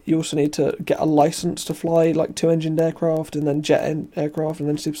money, you also need to get a license to fly two-engined aircraft, and then jet aircraft, and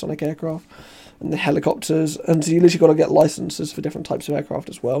then supersonic aircraft, and the helicopters, and so you literally got to get licenses for different types of aircraft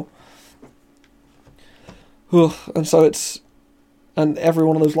as well. And so and every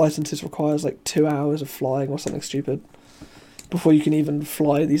one of those licenses requires 2 hours of flying or something stupid before you can even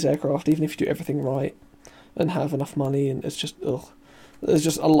fly these aircraft, even if you do everything right and have enough money. And it's just there's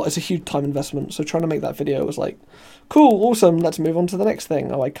just a lot. It's a huge time investment. So trying to make that video was cool, awesome, let's move on to the next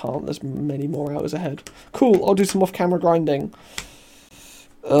thing. Oh, I can't, there's many more hours ahead. Cool, I'll do some off-camera grinding.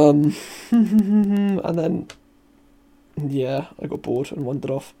 And then, yeah, I got bored and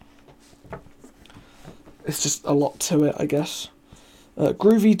wandered off. It's just a lot to it, I guess.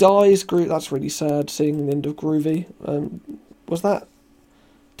 Groovy dies. That's really sad, seeing the end of Groovy. Was that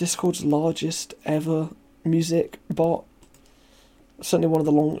Discord's largest ever music bot? Certainly one of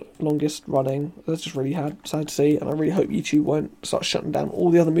the longest running. That's just really sad to see, and I really hope YouTube won't start shutting down all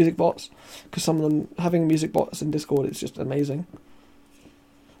the other music bots, because some of them, having music bots in Discord, is just amazing.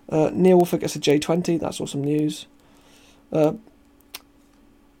 Neo Warfare gets a J20, that's awesome news.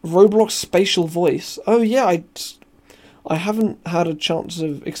 Roblox spatial voice. Oh yeah, I haven't had a chance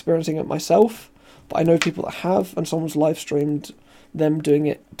of experiencing it myself, but I know people that have, and someone's live streamed them doing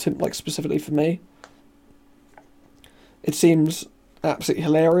it specifically for me. It seems absolutely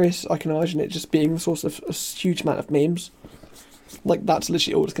hilarious. I can imagine it just being the source of a huge amount of memes. That's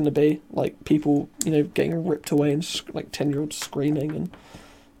literally all it's going to be. People, getting ripped away and 10-year-olds screaming, and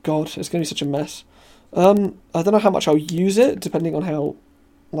God, it's going to be such a mess. I don't know how much I'll use it, depending on how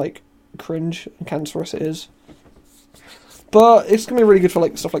cringe and cancerous it is. But it's going to be really good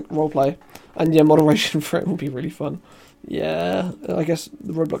for stuff like roleplay, and yeah, moderation for it will be really fun. Yeah, I guess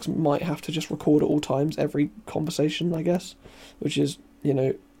the Roblox might have to just record at all times every conversation, I guess, which is,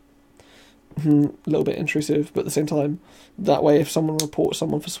 a little bit intrusive, but at the same time, that way if someone reports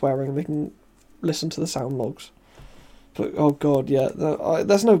someone for swearing, they can listen to the sound logs. But, oh god, yeah,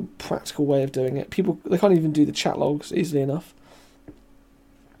 there's no practical way of doing it. They can't even do the chat logs easily enough.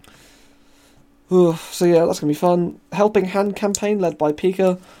 So yeah, that's going to be fun. Helping Hand campaign led by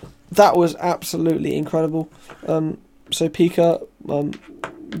Pika. That was absolutely incredible. So Pika,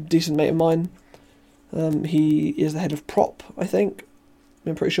 decent mate of mine. He is the head of Prop, I think.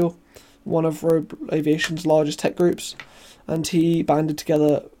 I'm pretty sure. One of RoAviation's largest tech groups. And he banded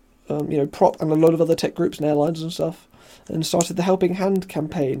together, Prop and a load of other tech groups and airlines and stuff, and started the Helping Hand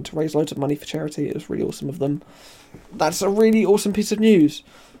campaign to raise loads of money for charity. It was really awesome of them. That's a really awesome piece of news.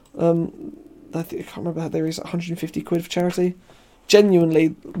 I can't remember how they raised 150 quid for charity. Genuinely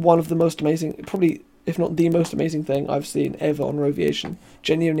one of the most amazing, probably, if not the most amazing thing I've seen ever on RoAviation.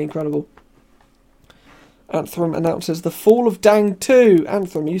 Genuinely incredible. Anthem announces the fall of Dang 2.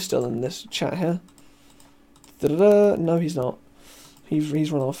 Anthem, are you still in this chat here? No, he's not.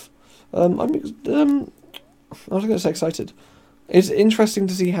 He's run off. I was going to say excited. It's interesting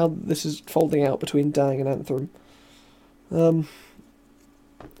to see how this is folding out between Dang and Anthem.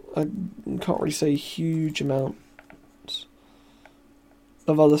 I can't really say huge amounts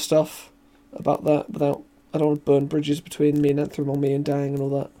of other stuff about that without... I don't want to burn bridges between me and Anthem or me and Dang and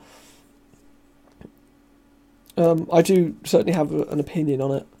all that. I do certainly have an opinion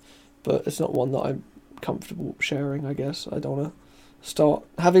on it, but it's not one that I'm comfortable sharing, I guess. I don't want to start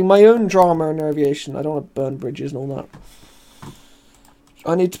having my own drama in RoAviation. I don't want to burn bridges and all that.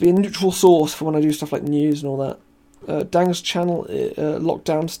 I need to be a neutral source for when I do stuff like news and all that. Dang's channel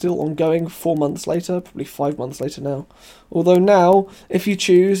lockdown still ongoing 4 months later, probably 5 months later now. Although now, if you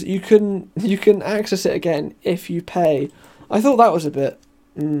choose, you can access it again if you pay. I thought that was a bit...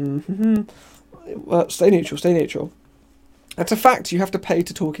 stay neutral, stay neutral. It's a fact, you have to pay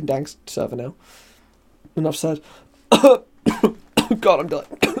to talk in Dang's server now. Enough said. God, I'm dying.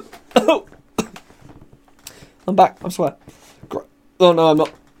 I'm back, I swear. Oh no, I'm not.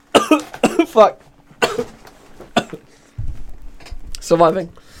 Fuck.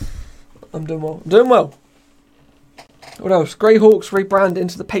 Surviving. I'm doing well. I'm doing well. What else? Greyhawks rebrand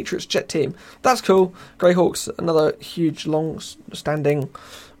into the Patriots jet team. That's cool. Greyhawks, another huge, long-standing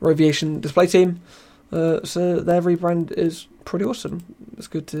RoAviation display team. So their rebrand is pretty awesome. It's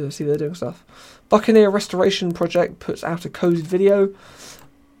good to see they're doing stuff. Buccaneer Restoration Project puts out a coded video.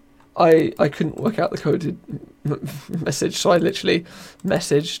 I couldn't work out the coded message, so I literally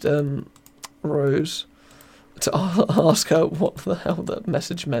messaged Rose to ask her what the hell that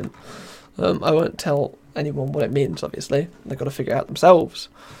message meant. I won't tell anyone what it means, obviously. They've got to figure it out themselves.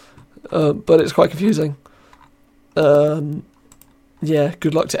 But it's quite confusing. Yeah,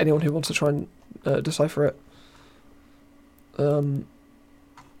 good luck to anyone who wants to try and decipher it.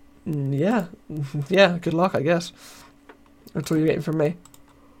 Yeah, good luck, I guess. That's all you're getting from me.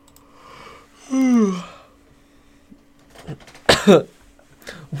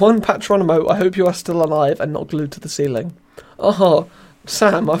 One Patronimo, I hope you are still alive and not glued to the ceiling. Oh,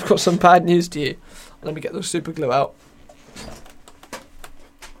 Sam, I've got some bad news to you. Let me get the super glue out.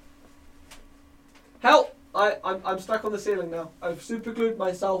 Help! I'm stuck on the ceiling now. I've super glued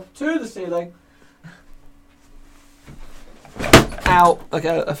myself to the ceiling. Ow!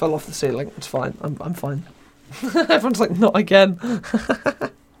 Okay, I fell off the ceiling. It's fine. I'm fine. Everyone's like, not again.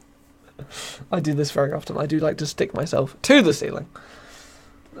 I do this very often. I do like to stick myself to the ceiling.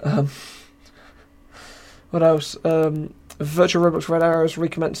 What else? Virtual Roblox Red Arrows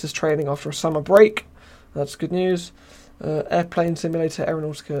recommences training after a summer break. That's good news. Airplane Simulator,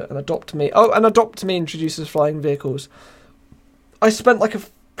 Aeronautica, and Adopt Me. Oh, and Adopt Me introduces flying vehicles. I spent like a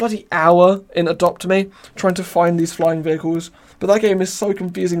bloody hour in Adopt Me trying to find these flying vehicles, but that game is so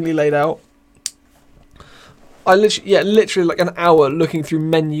confusingly laid out. I literally like an hour looking through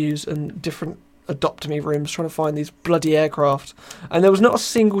menus and different Adopt Me rooms trying to find these bloody aircraft, and there was not a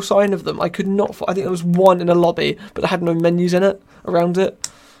single sign of them. I could not. I think there was one in a lobby, but it had no menus in it around it,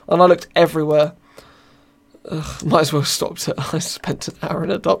 and I looked everywhere. Might as well have stopped it. I spent an hour in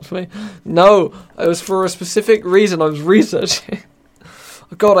Adopt Me. No, it was for a specific reason. I was researching.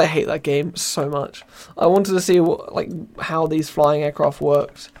 God, I hate that game so much. I wanted to see how these flying aircraft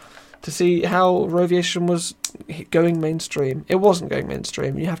worked, to see how RoAviation was going mainstream. It wasn't going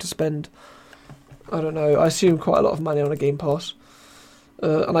mainstream. You have to spend, I don't know, I assume quite a lot of money on a Game Pass.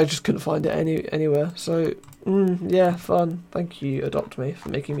 And I just couldn't find it anywhere. So, yeah, fun. Thank you, Adopt Me, for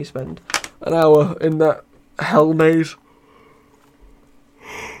making me spend an hour in that hell maze.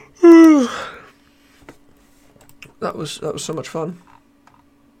 That was so much fun.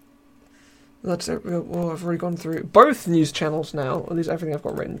 That's it. Well, I've already gone through both news channels now. At least everything I've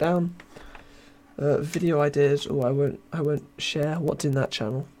got written down. Video ideas. Oh, I won't share what's in that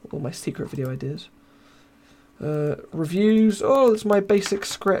channel. All my secret video ideas. Reviews. Oh, it's my basic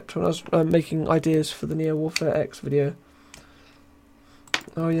script when I was making ideas for the Neo Warfare X video.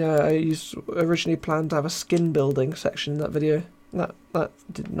 Oh yeah, I originally planned to have a skin building section in that video. That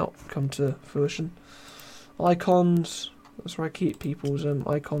did not come to fruition. Icons. That's where I keep people's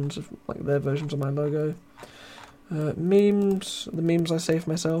icons of like their versions of my logo. Memes. The memes I save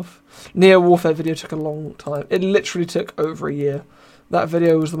myself. Neo Warfare video took a long time. It literally took over a year. That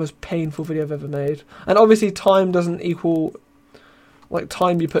video was the most painful video I've ever made. And obviously time doesn't equal... Like,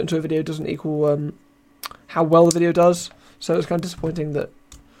 time you put into a video doesn't equal how well the video does. So it's kind of disappointing that,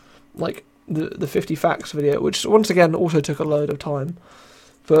 like, the 50 facts video, which once again also took a load of time.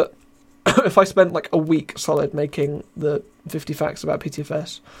 But if I spent like a week solid making the 50 facts about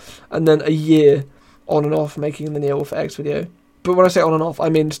PTFS, and then a year on and off making the Neo Warfare X video. But when I say on and off, I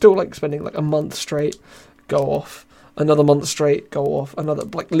mean still like spending like a month straight, go off, another month straight, go off, another,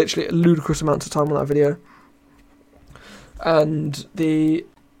 like literally ludicrous amounts of time on that video. And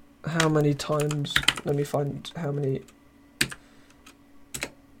how many times, let me find how many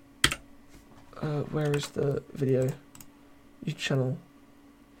Where is the video? YouTube channel.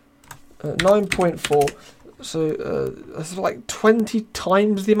 9.4. So that's like 20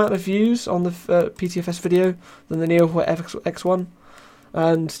 times the amount of views on the PTFS video than the Neo4 X1.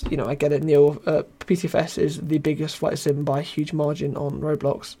 And, you know, I get it, PTFS is the biggest flight sim by a huge margin on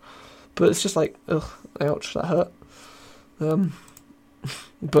Roblox. But it's just like, ugh, ouch, that hurt.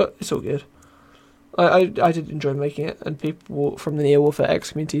 But it's all good. I did enjoy making it, and people from the Neo Warfare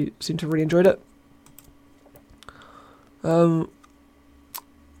X community seem to really enjoyed it.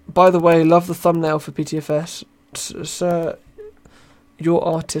 By the way, love the thumbnail for PTFS. Sir, your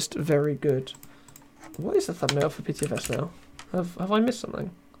artist very good. What is the thumbnail for PTFS now? Have I missed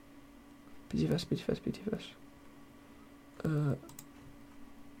something? PTFS.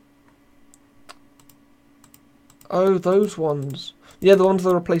 Oh, those ones. Yeah, the ones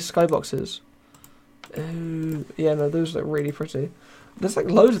that replace skyboxes. Oh, yeah, no, those look really pretty. There's like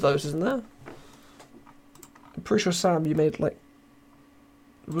loads of those, isn't there? I'm pretty sure, Sam, you made like...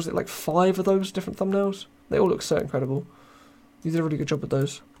 Was it like 5 of those different thumbnails? They all look so incredible. You did a really good job with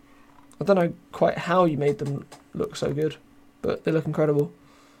those. I don't know quite how you made them look so good, but they look incredible.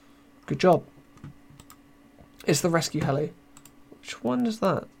 Good job. It's the rescue heli. Which one is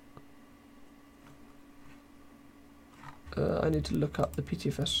that? I need to look up the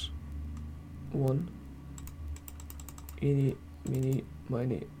PTFS one. Eeny, meeny,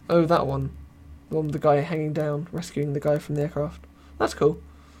 miny. Oh, that one. The one with the guy hanging down, rescuing the guy from the aircraft. That's cool.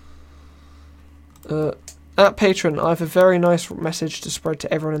 At Patron, I have a very nice message to spread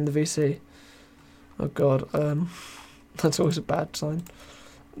to everyone in the VC. Oh god, that's always a bad sign.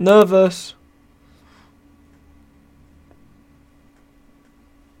 Nervous.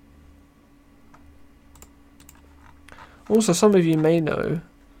 Also, some of you may know,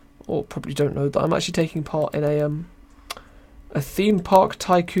 or probably don't know, that I'm actually taking part in a Theme Park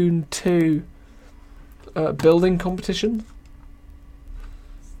Tycoon 2 building competition.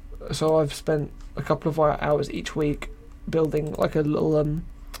 So I've spent a couple of hours each week building like a little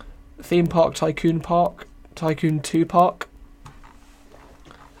Theme Park Tycoon 2 park.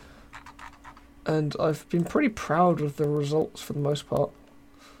 And I've been pretty proud of the results for the most part.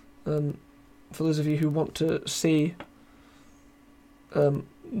 For those of you who want to see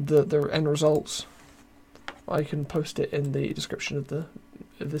the end results, I can post it in the description of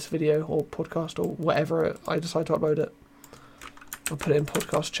this video or podcast or whatever I decide to upload it. I'll put it in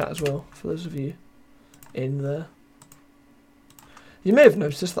podcast chat as well for those of you in there. You may have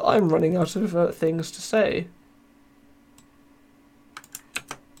noticed that I'm running out of things to say.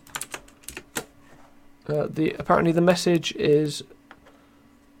 Apparently the message is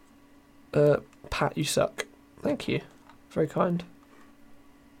Pat, you suck. Thank you. Very kind.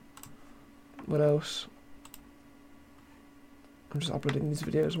 What else? I'm just uploading these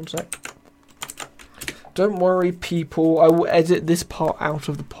videos, one sec. Don't worry, people. I will edit this part out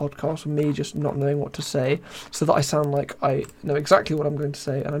of the podcast with me just not knowing what to say, so that I sound like I know exactly what I'm going to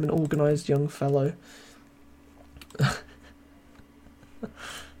say, and I'm an organised young fellow.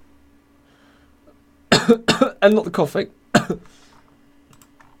 And not the coughing. But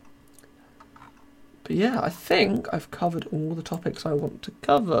yeah, I think I've covered all the topics I want to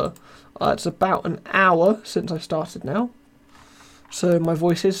cover. It's about an hour since I started now. So my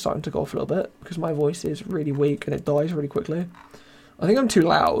voice is starting to go off a little bit, because my voice is really weak and it dies really quickly. I think I'm too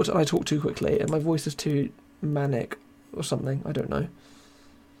loud and I talk too quickly and my voice is too manic or something. I don't know.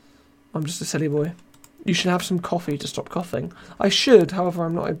 I'm just a silly boy. You should have some coffee to stop coughing. I should, however,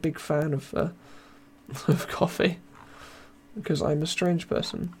 I'm not a big fan of coffee, because I'm a strange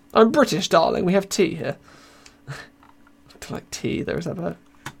person. I'm British, darling. We have tea here. I like tea. There is that bad.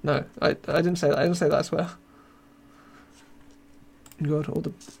 No, I didn't say that. I didn't say that, I swear. God, all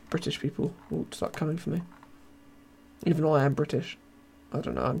the British people will start coming for me. Even though I am British. I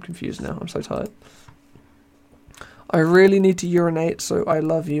don't know, I'm confused now. I'm so tired. I really need to urinate, so I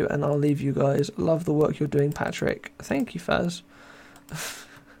love you and I'll leave you guys. Love the work you're doing, Patrick. Thank you, Faz.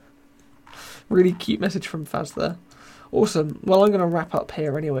 Really cute message from Faz there. Awesome. Well, I'm going to wrap up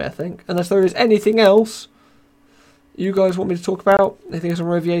here anyway, I think. Unless there is anything else you guys want me to talk about. Anything else on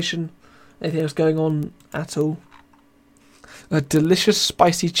RoAviation? Anything else going on at all? A delicious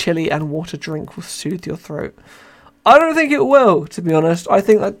spicy chili and water drink will soothe your throat. I don't think it will, to be honest. I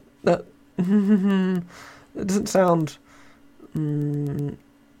think that it doesn't sound too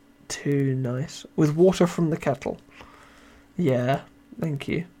nice. With water from the kettle. Yeah, thank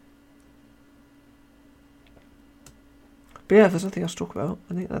you. But yeah, if there's nothing else to talk about,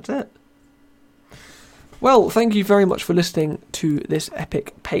 I think that's it. Well, thank you very much for listening to this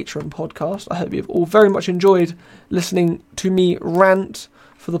epic Patreon podcast. I hope you've all very much enjoyed listening to me rant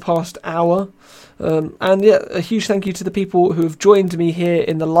for the past hour. And yeah, a huge thank you to the people who have joined me here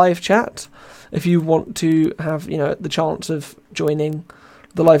in the live chat. If you want to have, the chance of joining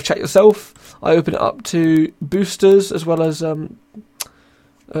the live chat yourself, I open it up to boosters as well as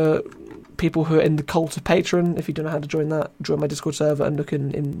people who are in the cult of Patreon. If you don't know how to join that, join my Discord server and look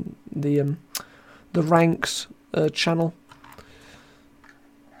in the ranks channel.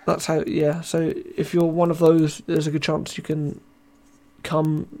 That's how, so if you're one of those, there's a good chance you can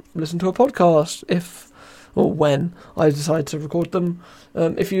come listen to a podcast if or when I decide to record them.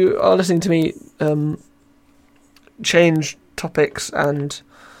 If you are listening to me change topics and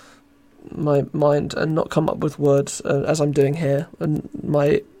my mind and not come up with words as I'm doing here, and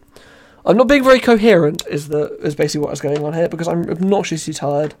I'm not being very coherent is basically what is going on here, because I'm obnoxiously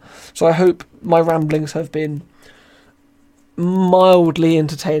tired. So I hope my ramblings have been mildly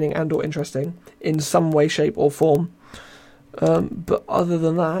entertaining and or interesting in some way, shape or form. But other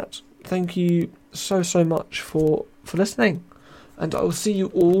than that, thank you so much for listening, and I will see you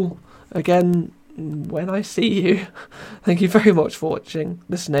all again when I see you. Thank you very much for watching,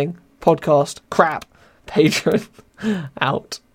 listening, podcast, crap, Patreon, out.